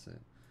 Process.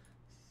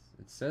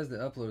 It says the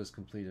upload is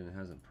complete and it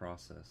hasn't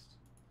processed.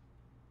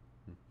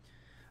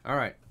 All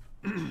right.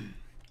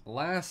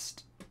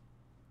 Last.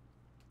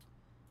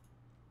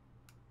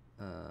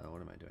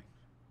 What am I doing?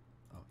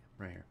 Oh,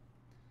 right here.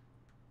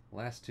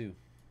 Last 2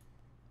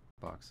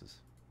 boxes.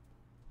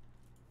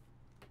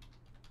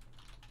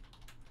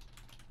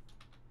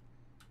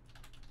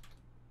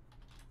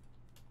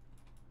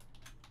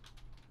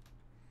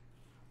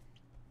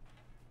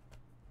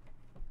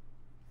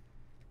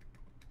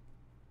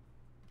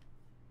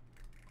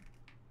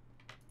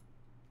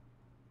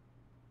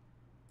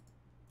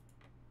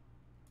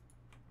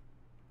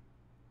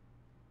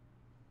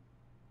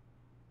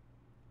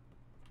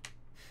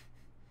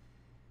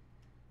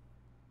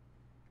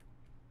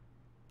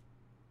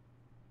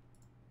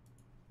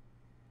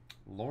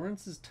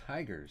 Lawrence's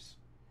Tigers.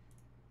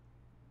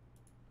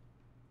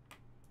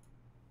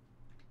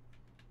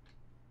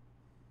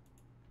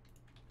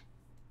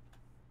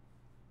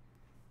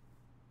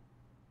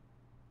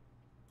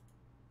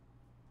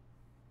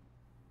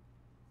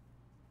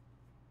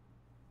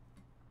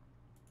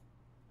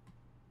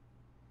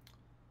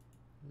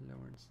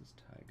 Lawrence's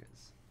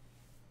Tigers.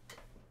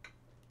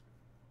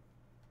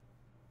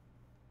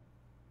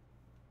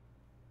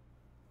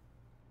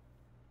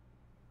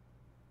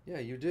 Yeah,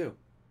 you do.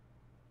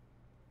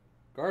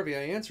 Garvey, I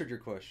answered your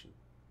question.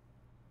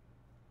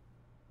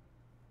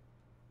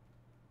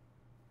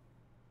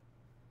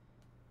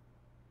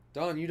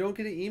 Don, you don't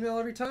get an email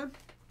every time?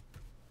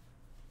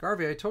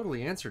 Garvey, I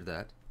totally answered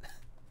that.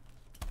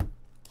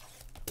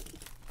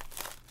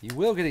 You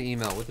will get an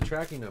email with the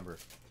tracking number.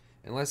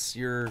 Unless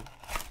your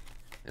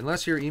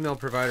email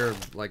provider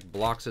like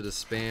blocks it as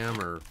spam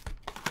or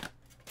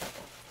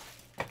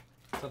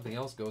something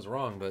else goes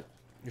wrong, but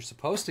you're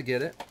supposed to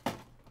get it.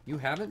 You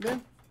haven't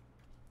been?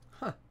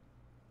 Huh.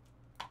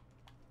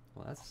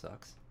 Well, that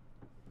sucks.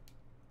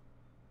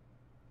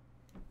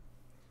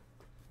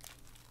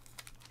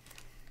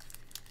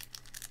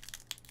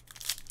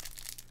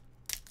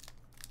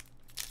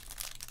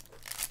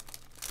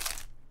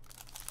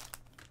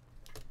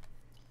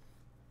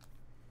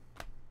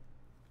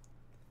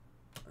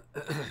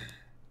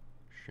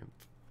 Shrimp.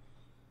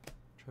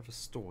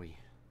 Travis Stoy.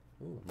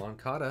 Ooh,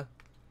 Moncada.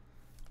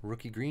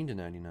 Rookie green to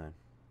 99.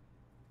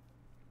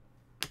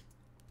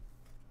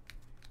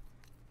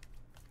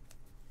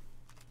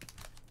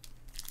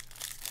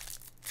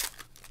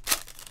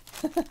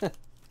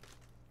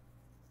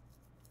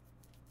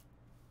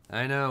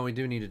 I know, we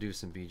do need to do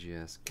some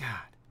BGS. God.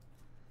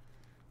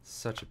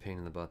 Such a pain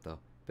in the butt, though.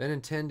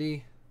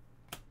 Benintendi.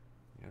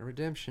 Got a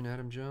redemption.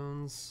 Adam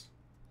Jones.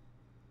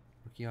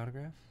 Rookie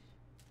autograph.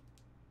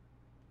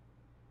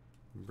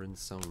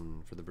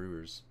 Brinson for the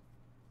Brewers.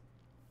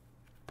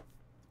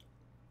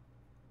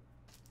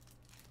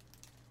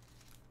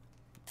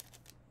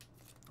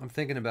 I'm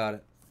thinking about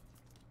it.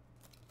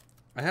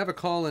 I have a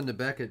call into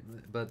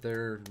Beckett, but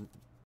they're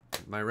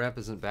My rep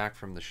isn't back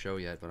from the show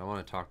yet, but I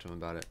want to talk to him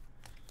about it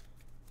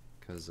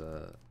because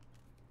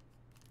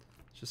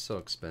it's just so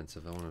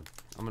expensive. I'm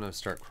gonna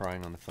start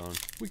crying on the phone.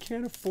 We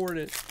can't afford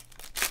it.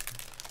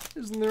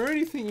 Isn't there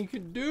anything you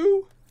could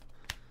do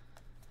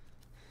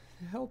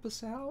to help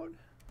us out?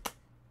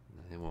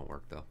 It won't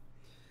work though.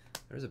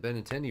 There's a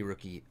Benintendi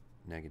rookie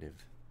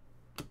negative.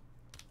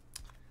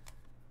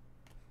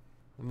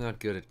 I'm not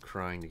good at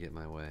crying to get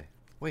my way.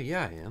 Wait,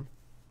 yeah, I am.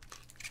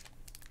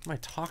 What am I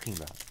talking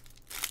about?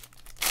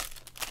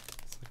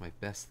 It's like my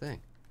best thing.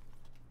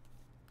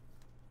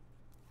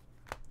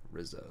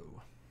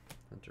 Rizzo.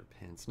 Hunter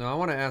Pence. No, I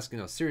want to ask,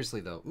 seriously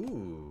though.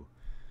 Ooh.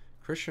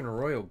 Christian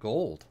Arroyo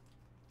gold.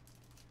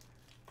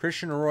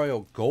 Christian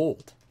Arroyo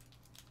gold.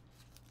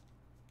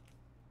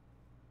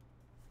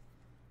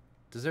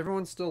 Does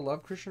everyone still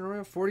love Christian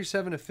Arroyo?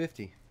 47 to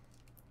 50.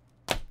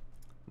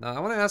 Now, I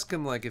want to ask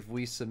him, like, if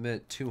we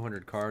submit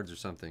 200 cards or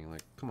something.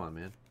 Like, come on,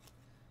 man.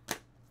 If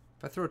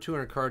I throw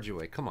 200 cards your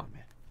way, come on,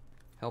 man.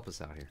 Help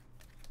us out here.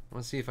 I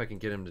want to see if I can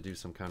get him to do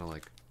some kind of,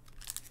 like,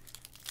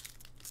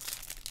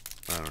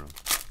 I don't know,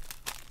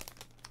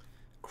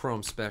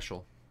 Chrome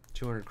special.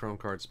 200 Chrome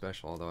card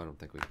special, although I don't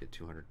think we can get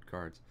 200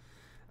 cards.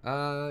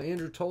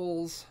 Andrew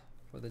Tolles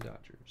for the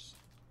Dodgers.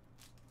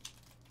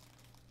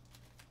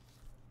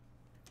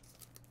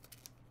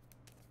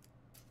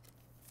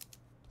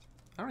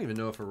 I don't even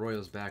know if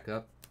Arroyo's back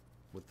up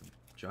with the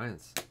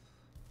Giants.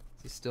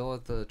 Is he still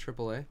at the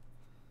AAA?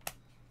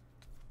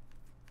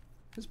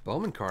 His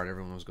Bowman card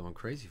everyone was going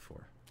crazy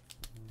for.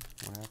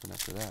 What happened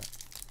after that?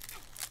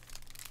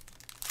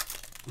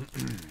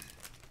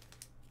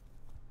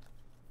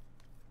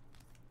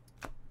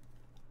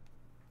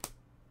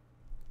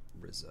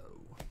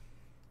 Rizzo.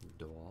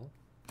 Doll.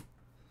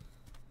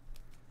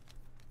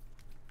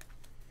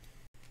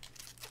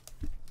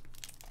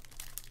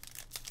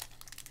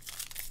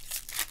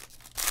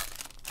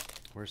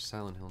 Where's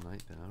Silent Hill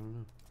Night been? I don't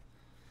know.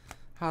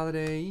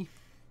 Holiday.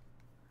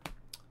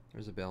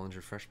 There's a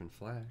Bellinger freshman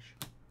flash.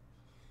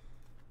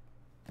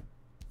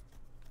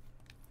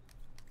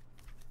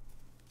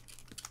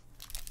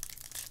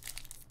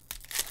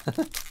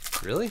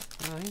 Really?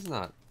 No, he's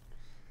not.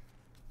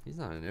 He's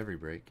not in every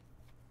break.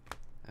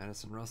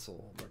 Addison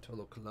Russell,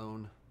 Bartolo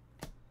Colon.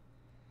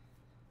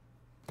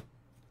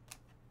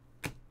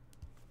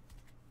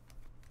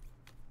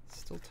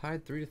 Still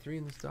tied 3-3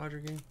 in this Dodger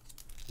game.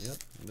 Yep,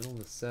 middle of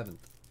the 7th.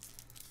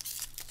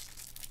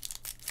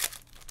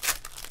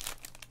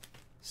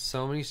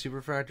 So many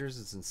superfractors,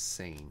 it's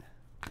insane.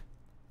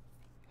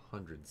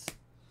 Hundreds.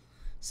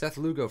 Seth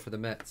Lugo for the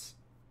Mets.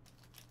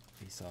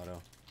 Ace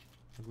auto.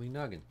 Ugly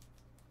Nuggin.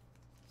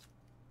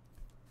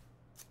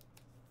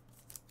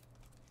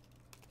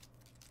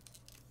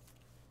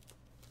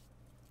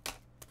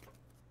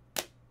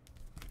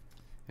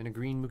 And a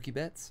green Mookie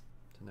Betts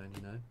to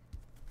 99.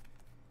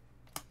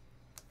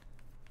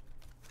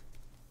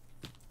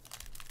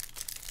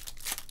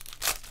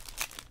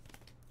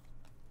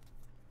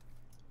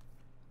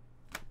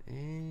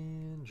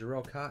 And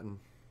Jarrell Cotton.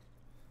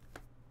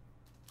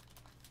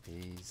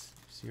 A's.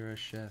 Sierra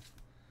Chef.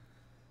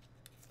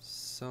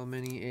 So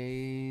many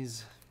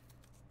A's.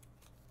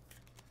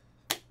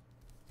 What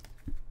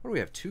do we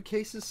have? 2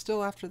 cases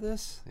still after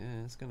this?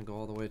 Yeah, it's going to go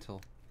all the way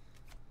till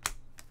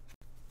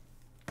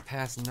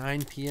past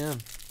 9 p.m.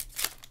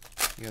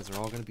 You guys are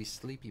all going to be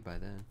sleepy by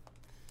then.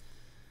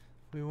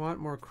 We want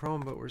more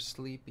Chrome, but we're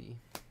sleepy.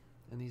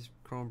 And these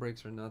Chrome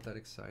breaks are not that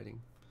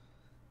exciting.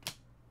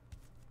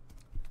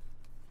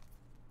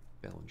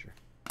 Bellinger.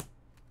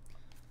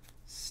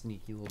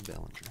 Sneaky little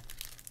Bellinger.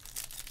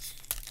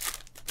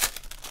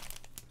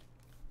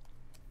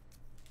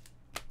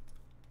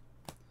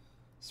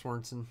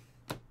 Swanson.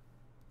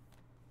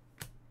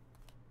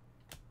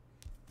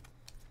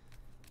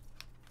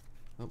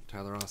 Oh,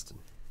 Tyler Austin.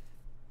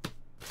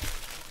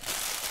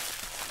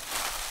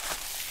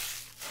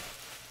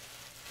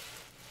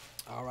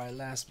 All right,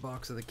 last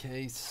box of the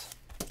case.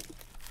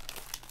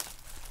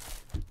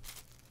 I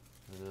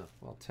know.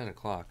 Well, 10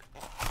 o'clock.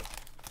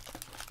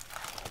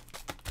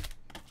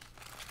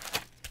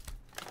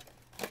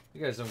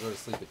 You guys don't go to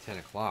sleep at 10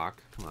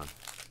 o'clock. Come on.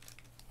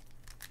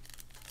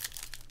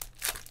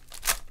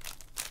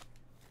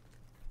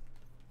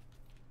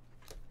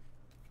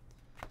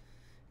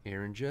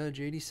 Aaron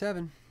Judge,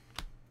 87.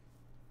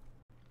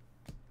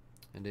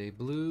 And a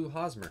blue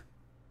Hosmer.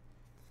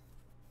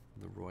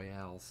 The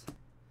Royales.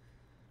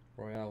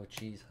 Royale with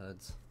cheese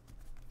HUDs.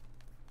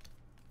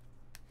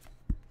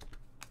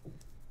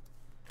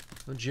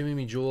 Oh, Jimmy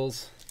Me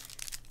Jules.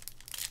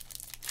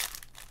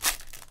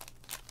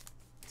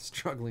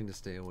 Struggling to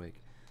stay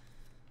awake.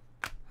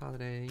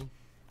 Holiday.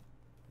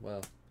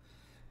 Well,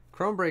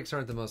 Chrome breaks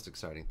aren't the most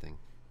exciting thing.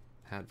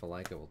 Had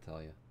Valika will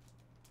tell you.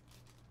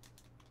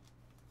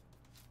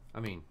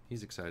 I mean,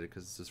 he's excited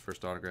because it's his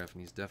first autograph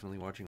and he's definitely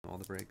watching all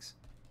the breaks.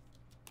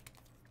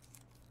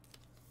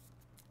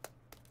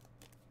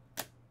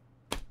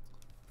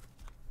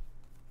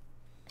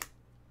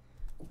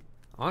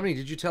 Omni,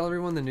 did you tell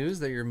everyone the news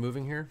that you're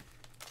moving here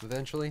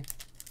eventually?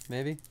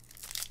 Maybe?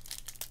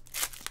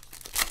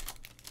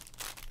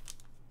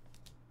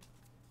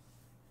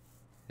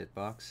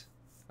 Hitbox.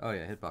 Oh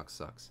yeah, Hitbox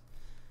sucks.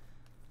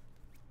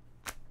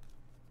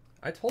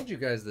 I told you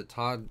guys that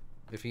Todd,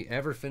 if he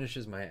ever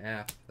finishes my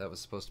app that was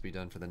supposed to be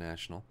done for the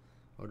National,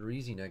 I would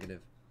easy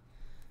negative.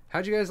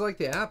 How'd you guys like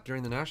the app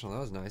during the National? That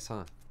was nice,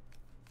 huh?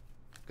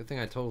 Good thing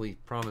I totally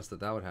promised that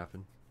that would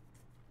happen.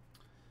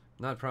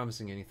 Not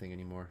promising anything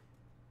anymore.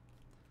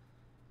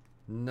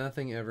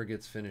 Nothing ever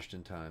gets finished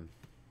in time.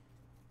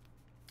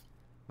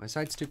 My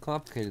site's too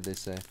complicated, they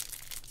say.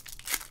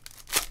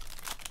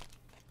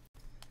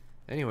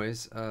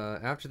 Anyways,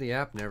 after the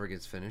app never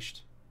gets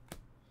finished.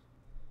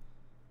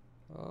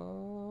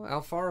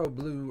 Alfaro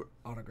Blue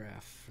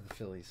autograph for the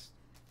Phillies.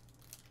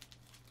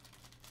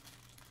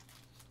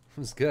 It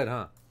was good,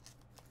 huh?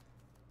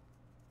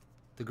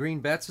 The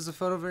Green Bets is a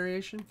photo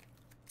variation?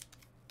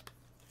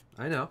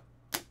 I know.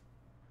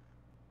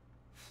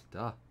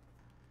 Duh.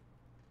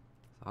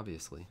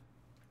 Obviously.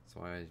 That's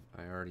why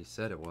I already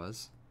said it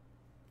was.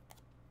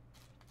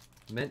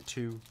 Meant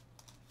to.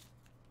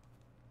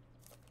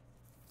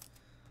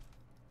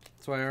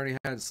 That's why I already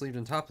had it sleeved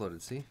and top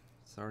loaded, see?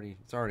 It's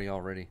already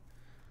all ready.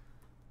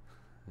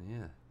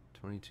 Yeah,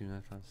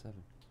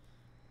 22,957.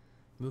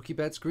 Mookie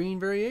Betts green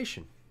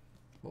variation.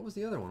 What was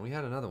the other one? We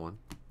had another one.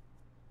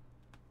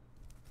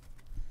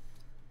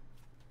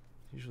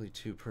 Usually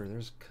 2 per.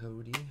 There's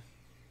Cody.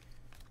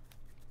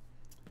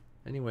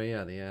 Anyway,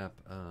 yeah, the app.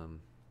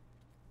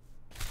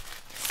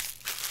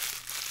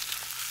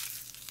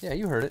 Yeah,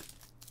 you heard it.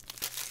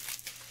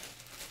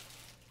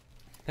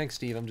 Thanks,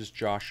 Steve. I'm just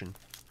joshing.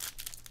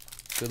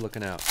 Good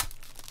looking out.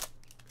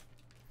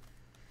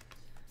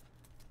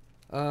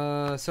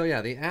 So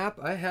yeah, the app.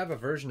 I have a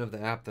version of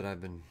the app that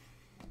I've been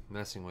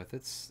messing with.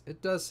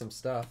 It does some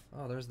stuff.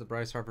 Oh, there's the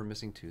Bryce Harper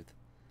missing tooth.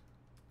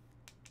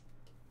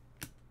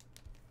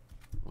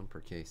 1 per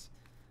case.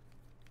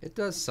 It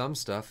does some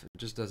stuff. It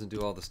just doesn't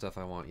do all the stuff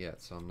I want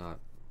yet. So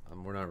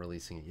we're not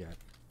releasing it yet.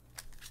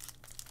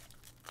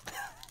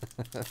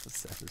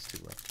 There's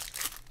 2 left.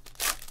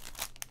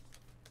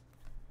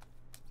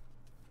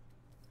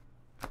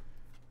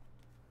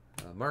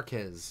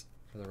 Marquez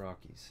for the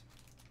Rockies.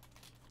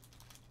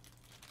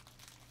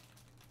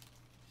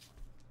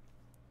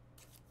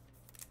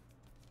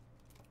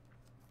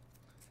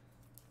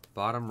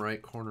 Bottom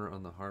right corner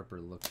on the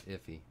Harper looks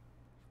iffy.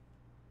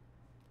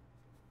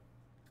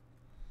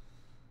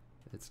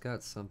 It's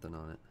got something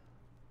on it.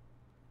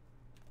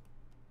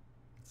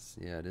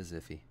 Yeah, it is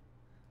iffy.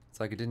 It's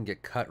like it didn't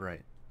get cut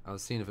right. I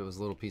was seeing if it was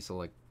a little piece of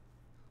like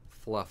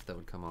fluff that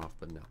would come off,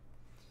 but no.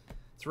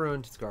 It's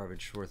ruined. It's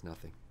garbage. Worth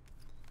nothing.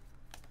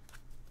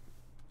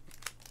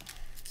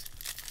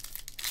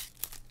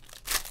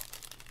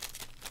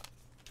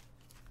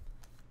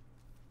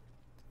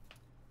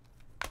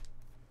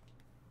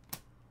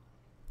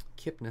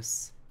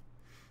 Kipnis.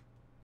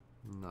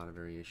 Not a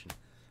variation.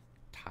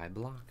 Tie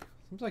block.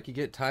 Seems like you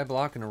get tie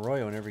block and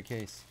Arroyo in every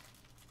case.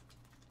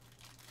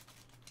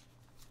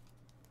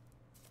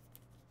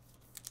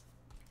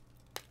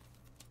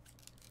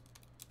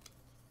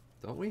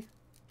 Don't we?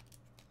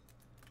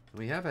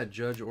 We have had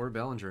Judge or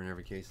Bellinger in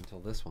every case until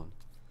this one.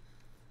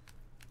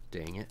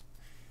 Dang it.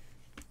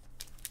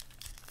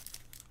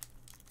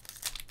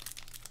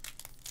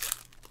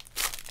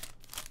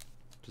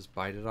 Just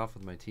bite it off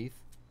with my teeth?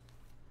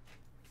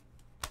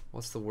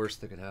 What's the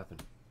worst that could happen?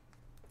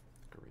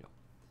 Real.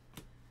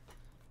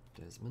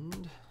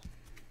 Desmond.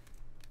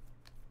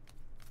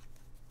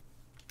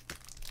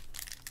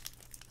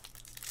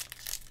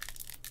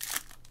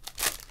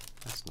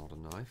 That's not a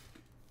knife.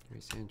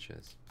 Gary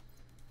Sanchez.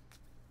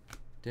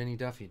 Denny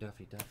Duffy.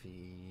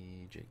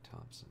 Jake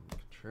Thompson.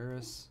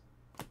 Contreras.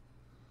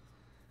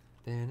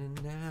 Then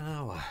and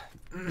now.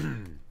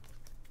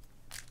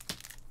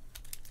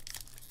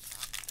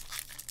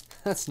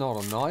 That's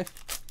not a knife.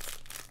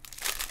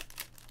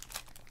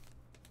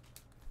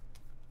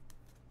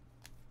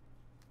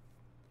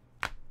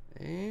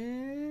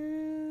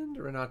 And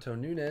Renato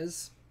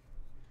Nunez.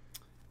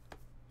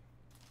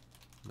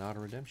 Not a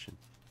redemption.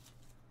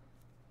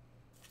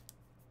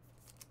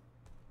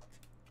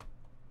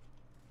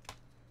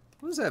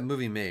 When was that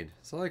movie made?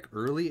 Is it like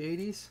early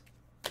 80s?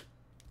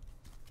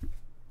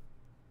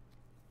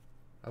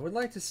 I would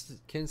like to...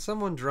 Can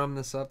someone drum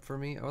this up for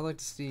me? I would like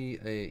to see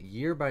a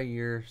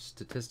year-by-year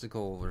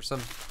statistical or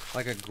some...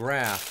 like a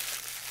graph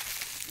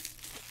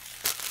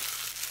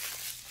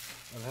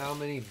of how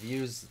many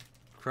views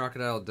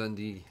Crocodile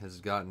Dundee has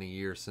gotten a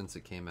year since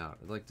it came out.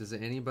 Like, does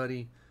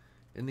anybody...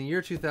 In the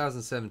year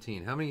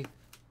 2017, how many...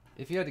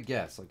 If you had to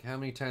guess, like, how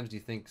many times do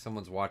you think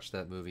someone's watched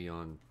that movie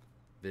on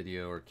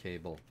video or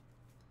cable?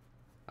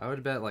 I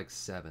would bet like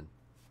 7.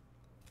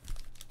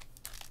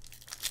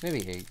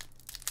 Maybe 8.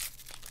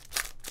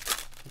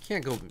 You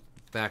can't go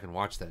back and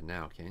watch that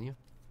now, can you?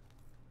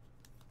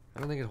 I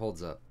don't think it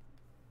holds up.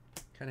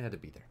 Kind of had to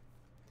be there.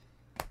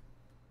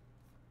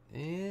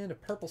 And a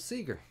purple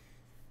Seager.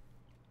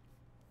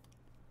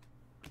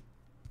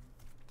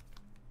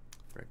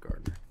 Brett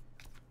Gardner.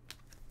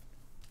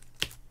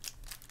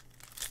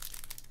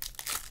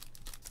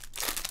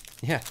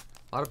 Yeah,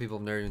 a lot of people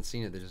have never even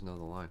seen it. They just know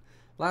the line.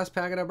 Last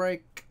packet I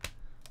break.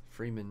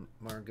 Freeman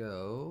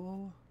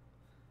Margot.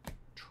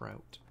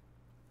 Trout.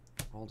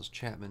 Aldous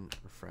Chapman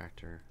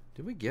refractor.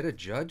 Did we get a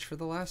Judge for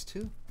the last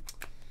two?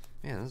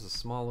 Man, this is a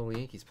small little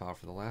Yankees pile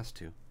for the last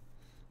two.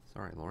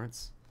 Sorry,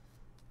 Lawrence.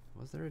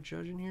 Was there a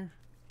Judge in here?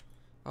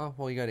 Oh,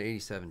 well, you got an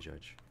 87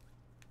 Judge.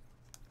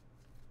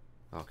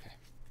 Okay.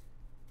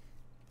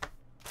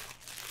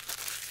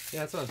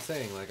 Yeah, that's what I'm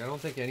saying. Like, I don't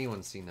think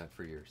anyone's seen that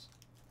for years.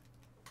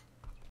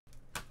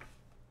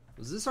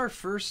 Was this our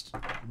first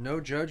no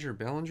Judge or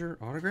Bellinger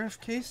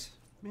autograph case?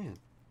 Man,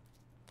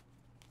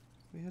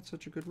 we had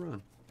such a good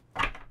run.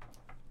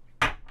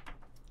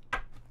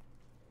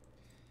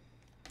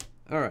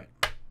 All right.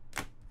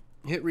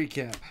 Hit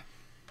recap.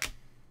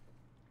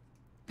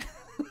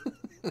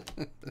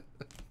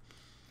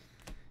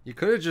 You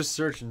could have just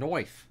searched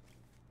Neuf.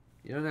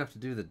 You don't have to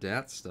do the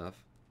DAT stuff.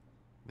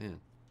 Man.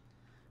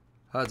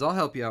 HUDs, I'll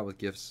help you out with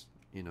gifts,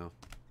 you know,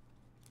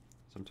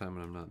 sometime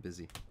when I'm not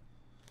busy.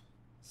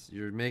 So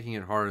you're making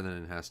it harder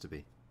than it has to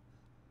be.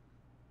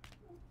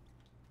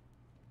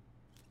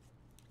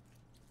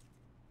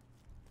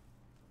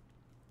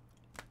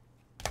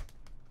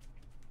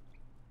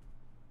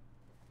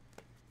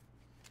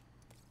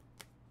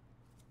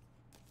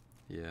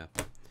 Yeah.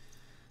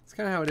 It's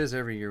kind of how it is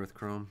every year with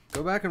Chrome.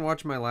 Go back and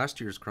watch my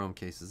last year's Chrome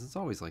cases. It's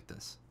always like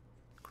this.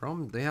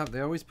 Chrome, they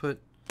always put,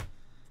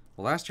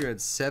 well, last year I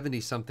had 70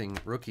 something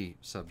rookie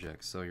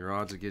subjects, so your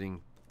odds of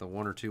getting the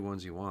one or two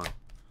ones you want,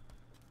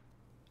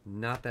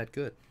 not that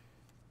good.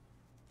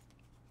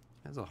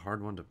 That's a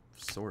hard one to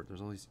sort.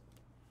 There's all these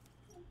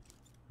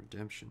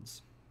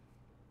redemptions.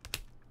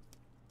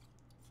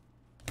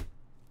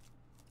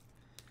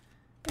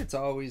 It's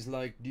always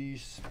like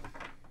this.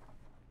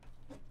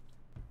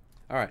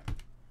 All right.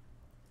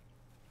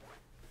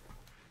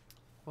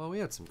 Well, we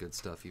had some good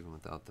stuff even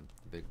without the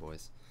big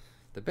boys.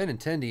 The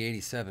Benintendi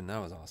 87, that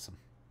was awesome.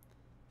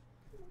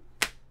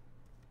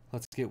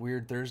 Let's get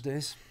weird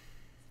Thursdays.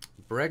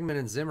 Bregman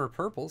and Zimmer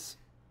purples.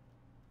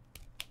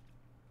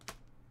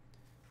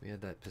 We had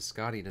that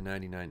Piscotti to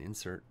 99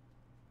 insert.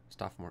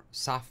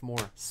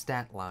 Sophomore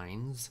stat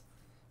lines.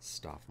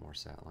 Sophomore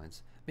stat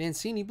lines.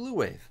 Mancini Blue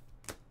Wave.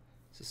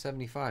 It's a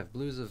 75.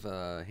 Blues of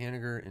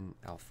Haniger and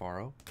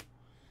Alfaro.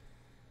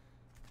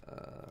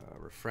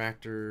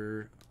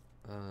 Refractor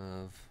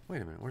of...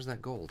 Wait a minute. Where's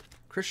that gold?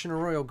 Christian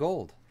Arroyo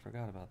gold.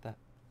 Forgot about that.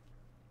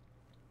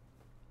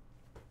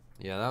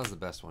 Yeah, that was the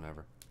best one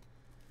ever.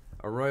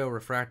 Arroyo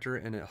refractor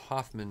and a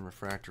Hoffman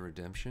refractor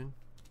redemption.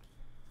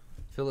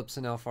 Phillips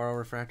and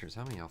Alfaro refractors.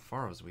 How many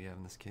Alfaros do we have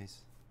in this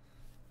case?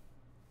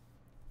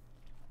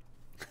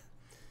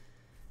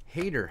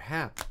 Hader,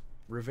 Happ,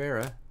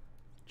 Rivera,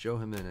 Joe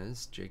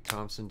Jimenez, Jake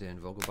Thompson, Dan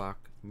Vogelbach,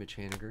 Mitch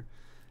Haniger,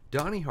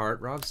 Donnie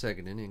Hart, Rob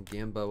Seguin, and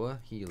Gamboa,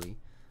 Healy,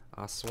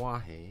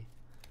 Aswahe,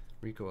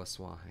 Rico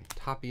Aswahe,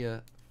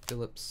 Tapia,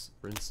 Phillips,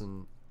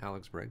 Brinson,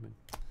 Alex Bregman.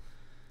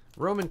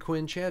 Roman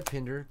Quinn, Chad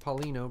Pinder,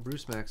 Paulino,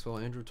 Bruce Maxwell,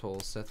 Andrew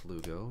Toll, Seth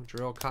Lugo,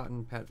 Jarrell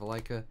Cotton, Pat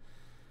Valaika,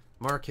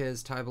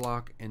 Marquez, Ty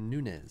Block, and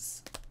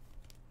Nunez.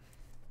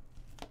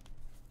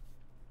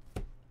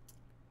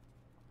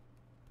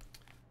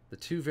 The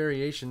two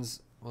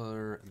variations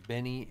were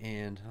Benny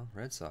and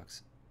Red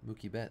Sox,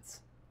 Mookie Betts.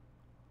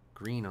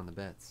 Green on the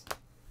Betts.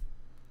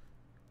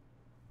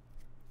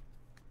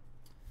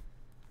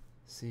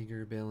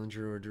 Seager,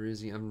 Bellinger, or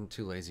Drizzy. I'm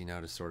too lazy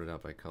now to sort it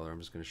out by color. I'm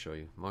just going to show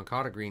you.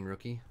 Moncada green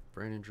rookie.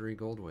 Brandon Drury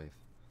gold wave.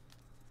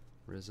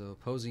 Rizzo,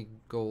 Posey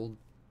gold.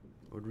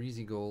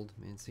 Odorizzi gold.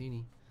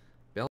 Mancini.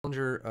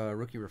 Bellinger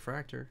rookie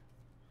refractor.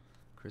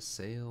 Chris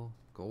Sale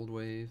gold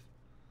wave.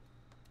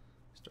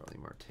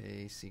 Starling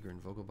Marte, Seager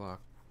and Vogelbach.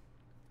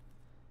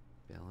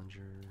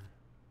 Bellinger.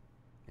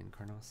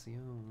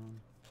 Encarnacion.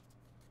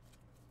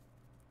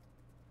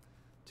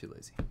 Too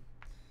lazy.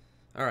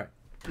 All right.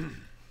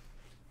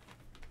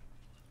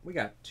 We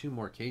got 2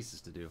 more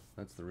cases to do.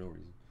 That's the real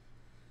reason.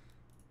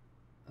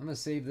 I'm going to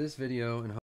save this video and